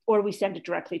 Or we send it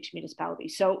directly to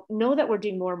municipalities. So know that we're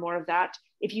doing more and more of that.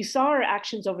 If you saw our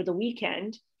actions over the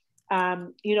weekend,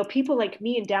 people like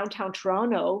me in downtown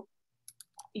Toronto,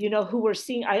 who were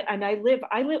seeing,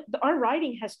 our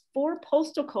riding has 4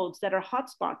 postal codes that are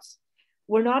hotspots.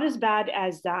 We're not as bad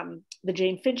as the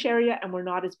Jane Finch area, and we're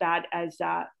not as bad as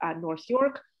North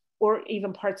York or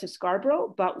even parts of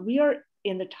Scarborough, but we are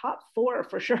in the top 4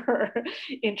 for sure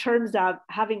in terms of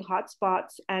having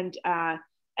hotspots and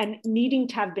needing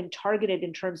to have been targeted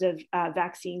in terms of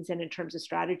vaccines and in terms of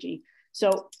strategy.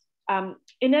 So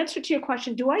in answer to your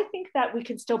question, do I think that we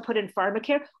can still put in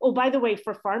pharmacare? Oh, by the way,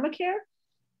 for pharmacare,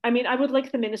 I mean, I would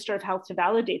like the Minister of Health to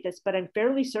validate this, but I'm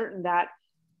fairly certain that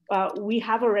we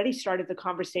have already started the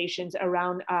conversations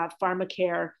around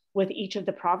pharmacare with each of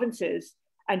the provinces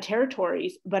and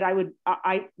territories, but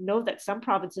I know that some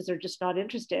provinces are just not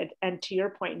interested. And to your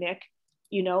point, Nick,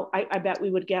 I bet we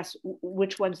would guess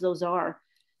which ones those are.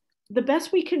 the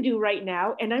best we can do right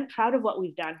now, and I'm proud of what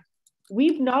we've done.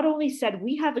 We've not only said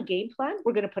we have a game plan,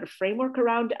 we're going to put a framework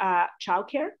around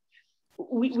childcare.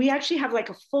 We actually have like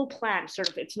a full plan, sort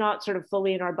of, it's not sort of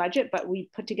fully in our budget, but we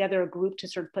put together a group to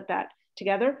sort of put that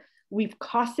together. We've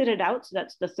costed it out. So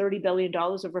that's the $30 billion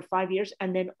over 5 years,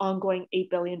 and then ongoing $8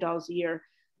 billion a year.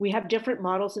 We have different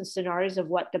models and scenarios of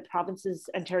what the provinces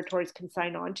and territories can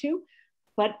sign on to.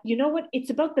 But you know what? It's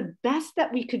about the best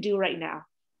that we could do right now.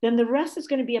 Then the rest is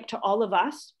going to be up to all of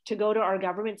us to go to our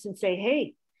governments and say,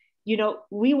 hey, you know,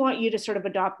 we want you to sort of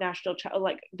adopt national,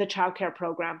 like the childcare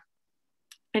program,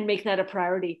 and make that a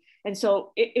priority. And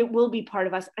so it will be part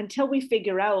of us until we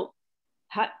figure out,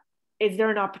 is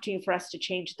there an opportunity for us to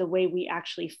change the way we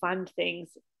actually fund things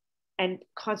and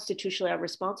constitutionally are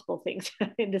responsible things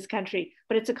in this country?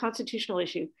 But it's a constitutional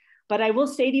issue. But I will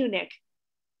say to you, Nick,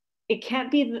 it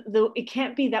can't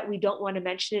be that we don't want to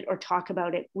mention it or talk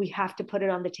about it. We have to put it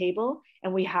on the table,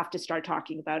 and we have to start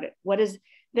talking about it. What is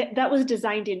that was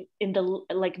designed in the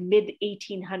like mid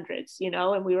 1800s, you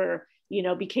know, and we were, you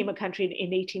know, became a country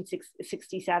in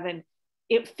 1867.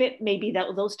 It fit maybe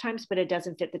those times, but it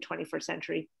doesn't fit the 21st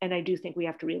century. And I do think we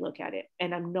have to relook at it.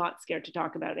 And I'm not scared to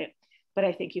talk about it. But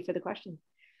I thank you for the question.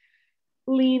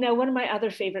 Lena, one of my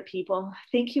other favorite people,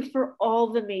 thank you for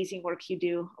all the amazing work you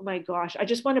do. Oh my gosh, I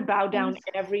just want to bow down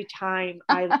every time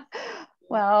I...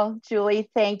 Well, Julie,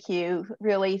 thank you.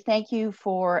 Really, thank you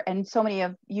for, and so many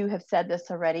of you have said this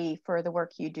already, for the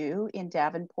work you do in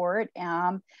Davenport.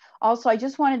 Also, I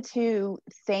just wanted to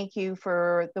thank you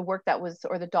for the work that was,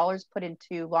 or the dollars put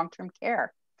into long-term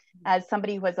care. As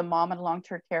somebody who has a mom in a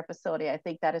long-term care facility, I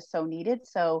think that is so needed.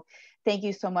 So thank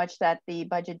you so much that the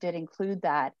budget did include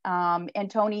that.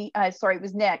 And Tony, sorry, it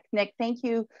was Nick. Nick, thank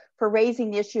you for raising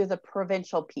the issue of the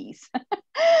provincial piece.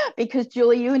 Because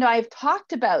Julie, you and I have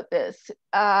talked about this.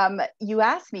 You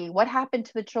asked me what happened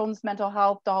to the children's mental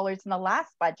health dollars in the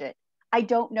last budget. I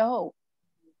don't know.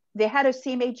 The head of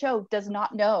CMHO does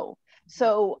not know.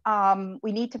 So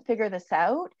we need to figure this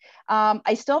out.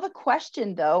 I still have a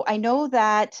question though. I know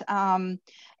that, and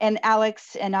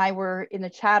Alex and I were in the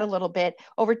chat a little bit,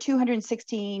 over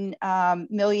 216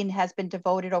 million has been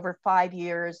devoted over 5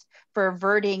 years for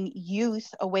averting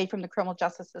youth away from the criminal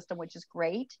justice system, which is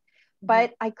great.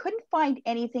 But I couldn't find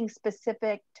anything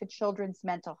specific to children's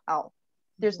mental health.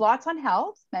 There's lots on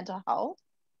health, mental health,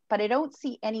 but I don't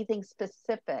see anything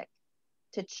specific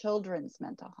to children's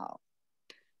mental health.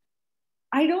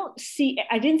 I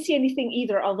didn't see anything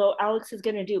either, although Alex is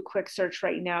going to do a quick search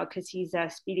right now because he's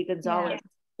Speedy Gonzalez.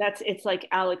 Yeah. It's like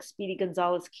Alex Speedy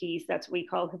Gonzalez Keys. That's what we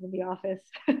call him in the office.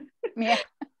 Yeah.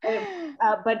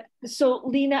 But so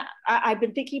Lena, I've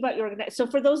been thinking about your organization. So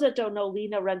for those that don't know,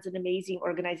 Lena runs an amazing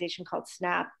organization called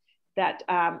SNAP that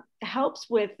helps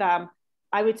with, I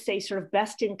would say, sort of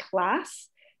best in class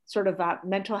sort of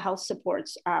mental health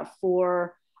supports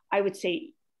for, I would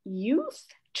say,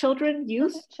 children and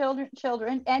youth.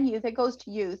 It goes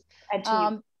to youth. And to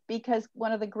youth. Because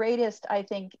one of the greatest, I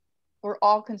think, we're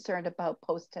all concerned about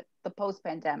the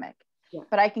post-pandemic. Yeah.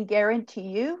 But I can guarantee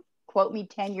you, quote me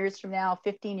 10 years from now,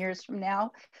 15 years from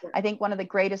now, yeah. I think one of the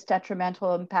greatest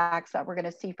detrimental impacts that we're going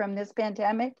to see from this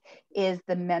pandemic is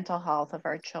the mental health of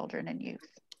our children and youth.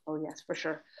 Oh yes, for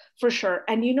sure. For sure.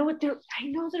 And you know what, I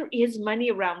know there is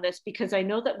money around this because I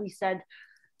know that we said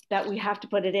that we have to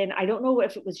put it in. I don't know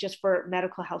if it was just for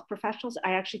medical health professionals.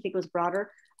 I actually think it was broader.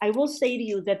 I will say to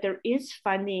you that there is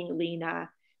funding, Lena,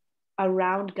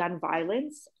 around gun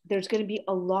violence. There's going to be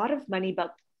a lot of money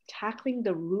about tackling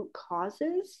the root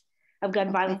causes of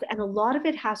gun violence. And a lot of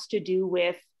it has to do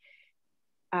with,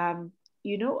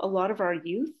 you know, a lot of our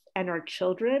youth and our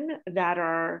children that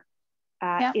are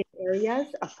in areas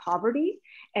of poverty.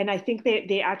 And I think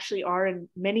they actually are in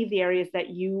many of the areas that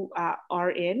you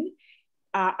are in.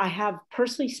 I have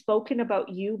personally spoken about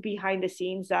you behind the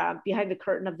scenes, behind the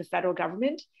curtain of the federal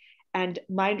government. And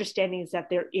my understanding is that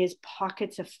there is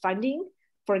pockets of funding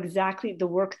for exactly the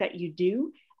work that you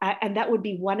do. And that would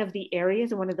be one of the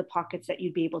areas and one of the pockets that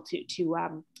you'd be able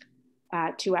to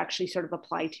actually sort of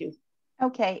apply to.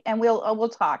 Okay, and we'll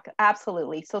talk,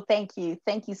 absolutely. So thank you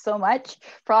so much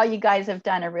for all you guys have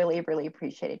done. I really, really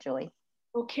appreciate it, Julie.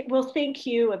 Okay, well, thank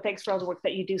you, and thanks for all the work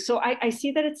that you do. So I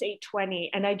see that it's 8:20,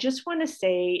 and I just want to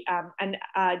say,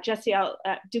 Jesse,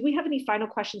 do we have any final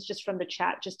questions just from the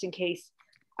chat, just in case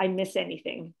I miss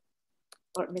anything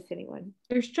or miss anyone?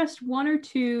 There's just one or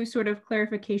two sort of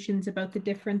clarifications about the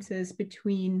differences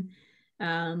between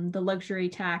the luxury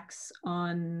tax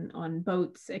on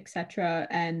boats, etc.,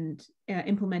 and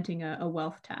implementing a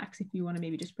wealth tax. If you want to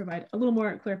maybe just provide a little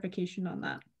more clarification on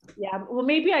that. Yeah, well,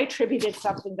 maybe I attributed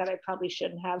something that I probably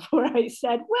shouldn't have, where I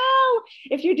said, well,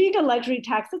 if you're doing a luxury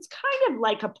tax, it's kind of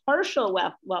like a partial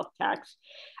wealth tax.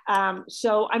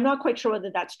 So I'm not quite sure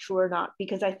whether that's true or not,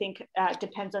 because I think it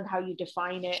depends on how you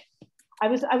define it. I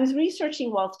was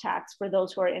researching wealth tax for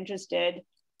those who are interested,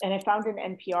 and I found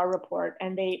an NPR report,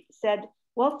 and they said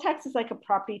wealth tax is like a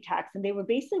property tax, and they were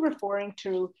basically referring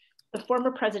to the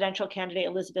former presidential candidate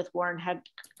Elizabeth Warren had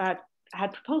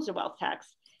proposed a wealth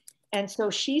tax. And so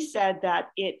she said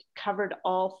that it covered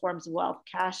all forms of wealth: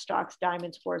 cash, stocks,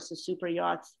 diamonds, horses, super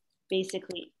yachts,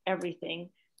 basically everything.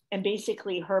 And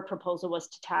basically her proposal was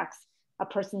to tax a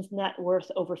person's net worth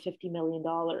over $50 million.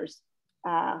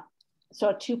 So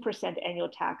a 2% annual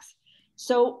tax.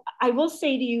 So I will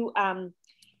say to you,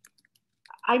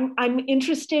 I'm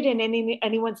interested in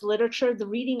anyone's literature. The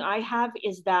reading I have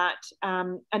is that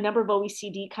a number of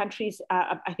OECD countries,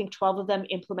 I think 12 of them,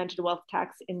 implemented a wealth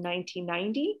tax in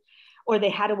 1990, or they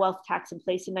had a wealth tax in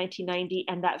place in 1990,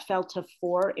 and that fell to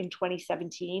 4 in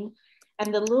 2017.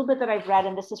 And the little bit that I've read,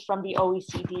 and this is from the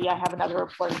OECD, I have another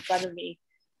report in front of me,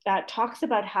 that talks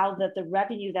about how that the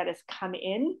revenue that has come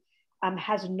in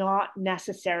has not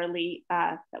necessarily,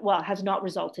 has not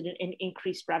resulted in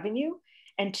increased revenue.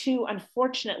 And 2,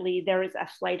 unfortunately, there is a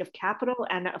flight of capital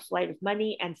and a flight of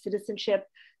money and citizenship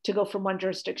to go from one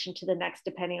jurisdiction to the next,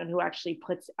 depending on who actually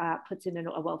puts in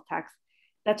a wealth tax.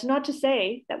 That's not to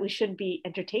say that we shouldn't be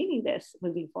entertaining this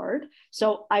moving forward.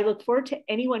 So I look forward to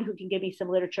anyone who can give me some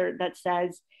literature that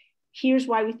says, here's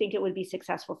why we think it would be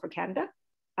successful for Canada.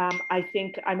 I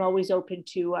think I'm always open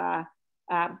to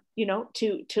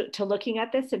looking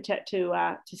at this and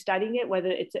to studying it, whether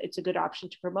it's a good option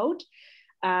to promote.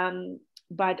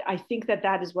 But I think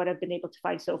that is what I've been able to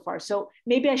find so far. So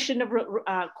maybe I shouldn't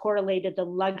have correlated the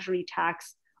luxury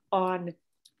tax on,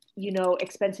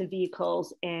 expensive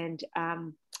vehicles and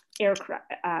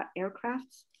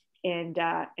aircrafts and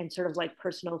sort of like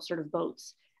personal sort of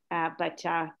boats.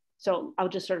 So I'll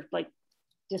just sort of like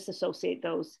disassociate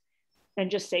those and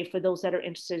just say, for those that are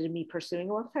interested in me pursuing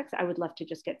a wealth tax, I would love to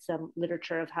just get some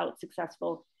literature of how it's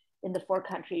successful in the 4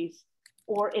 countries,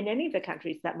 or in any of the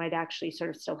countries that might actually sort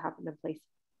of still have them in place.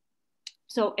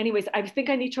 So anyways, I think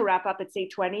I need to wrap up. It's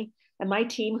 8:20, and my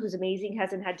team, who's amazing,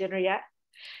 hasn't had dinner yet.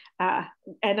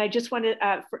 And I just want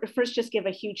to first just give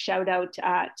a huge shout out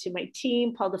to my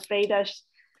team, Paul de Freitas,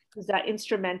 who's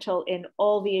instrumental in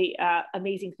all the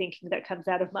amazing thinking that comes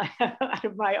out of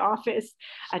my office,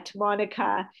 to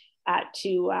Monica,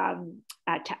 to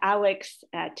Alex,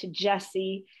 to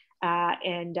Jesse,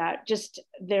 and just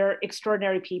they're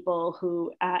extraordinary people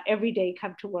who every day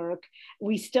come to work.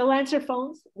 We still answer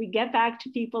phones. We get back to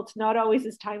people. It's not always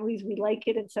as timely as we like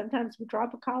it. And sometimes we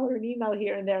drop a call or an email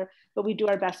here and there, but we do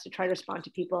our best to try to respond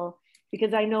to people,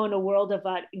 because I know in a world of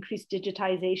increased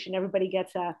digitization, everybody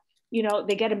gets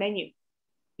they get a menu.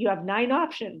 You have 9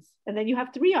 options, and then you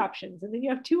have 3 options, and then you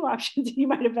have 2 options, and you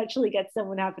might eventually get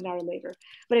someone half an hour later.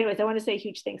 But anyways, I want to say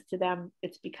huge thanks to them.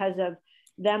 It's because of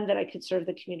them that I could serve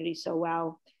the community so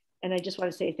well. And I just want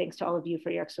to say thanks to all of you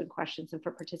for your excellent questions and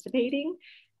for participating.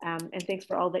 And thanks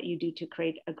for all that you do to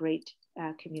create a great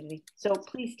community. So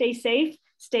please stay safe,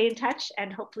 stay in touch,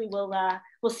 and hopefully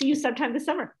we'll see you sometime this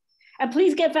summer. And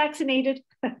please get vaccinated.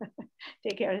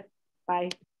 Take care. Bye.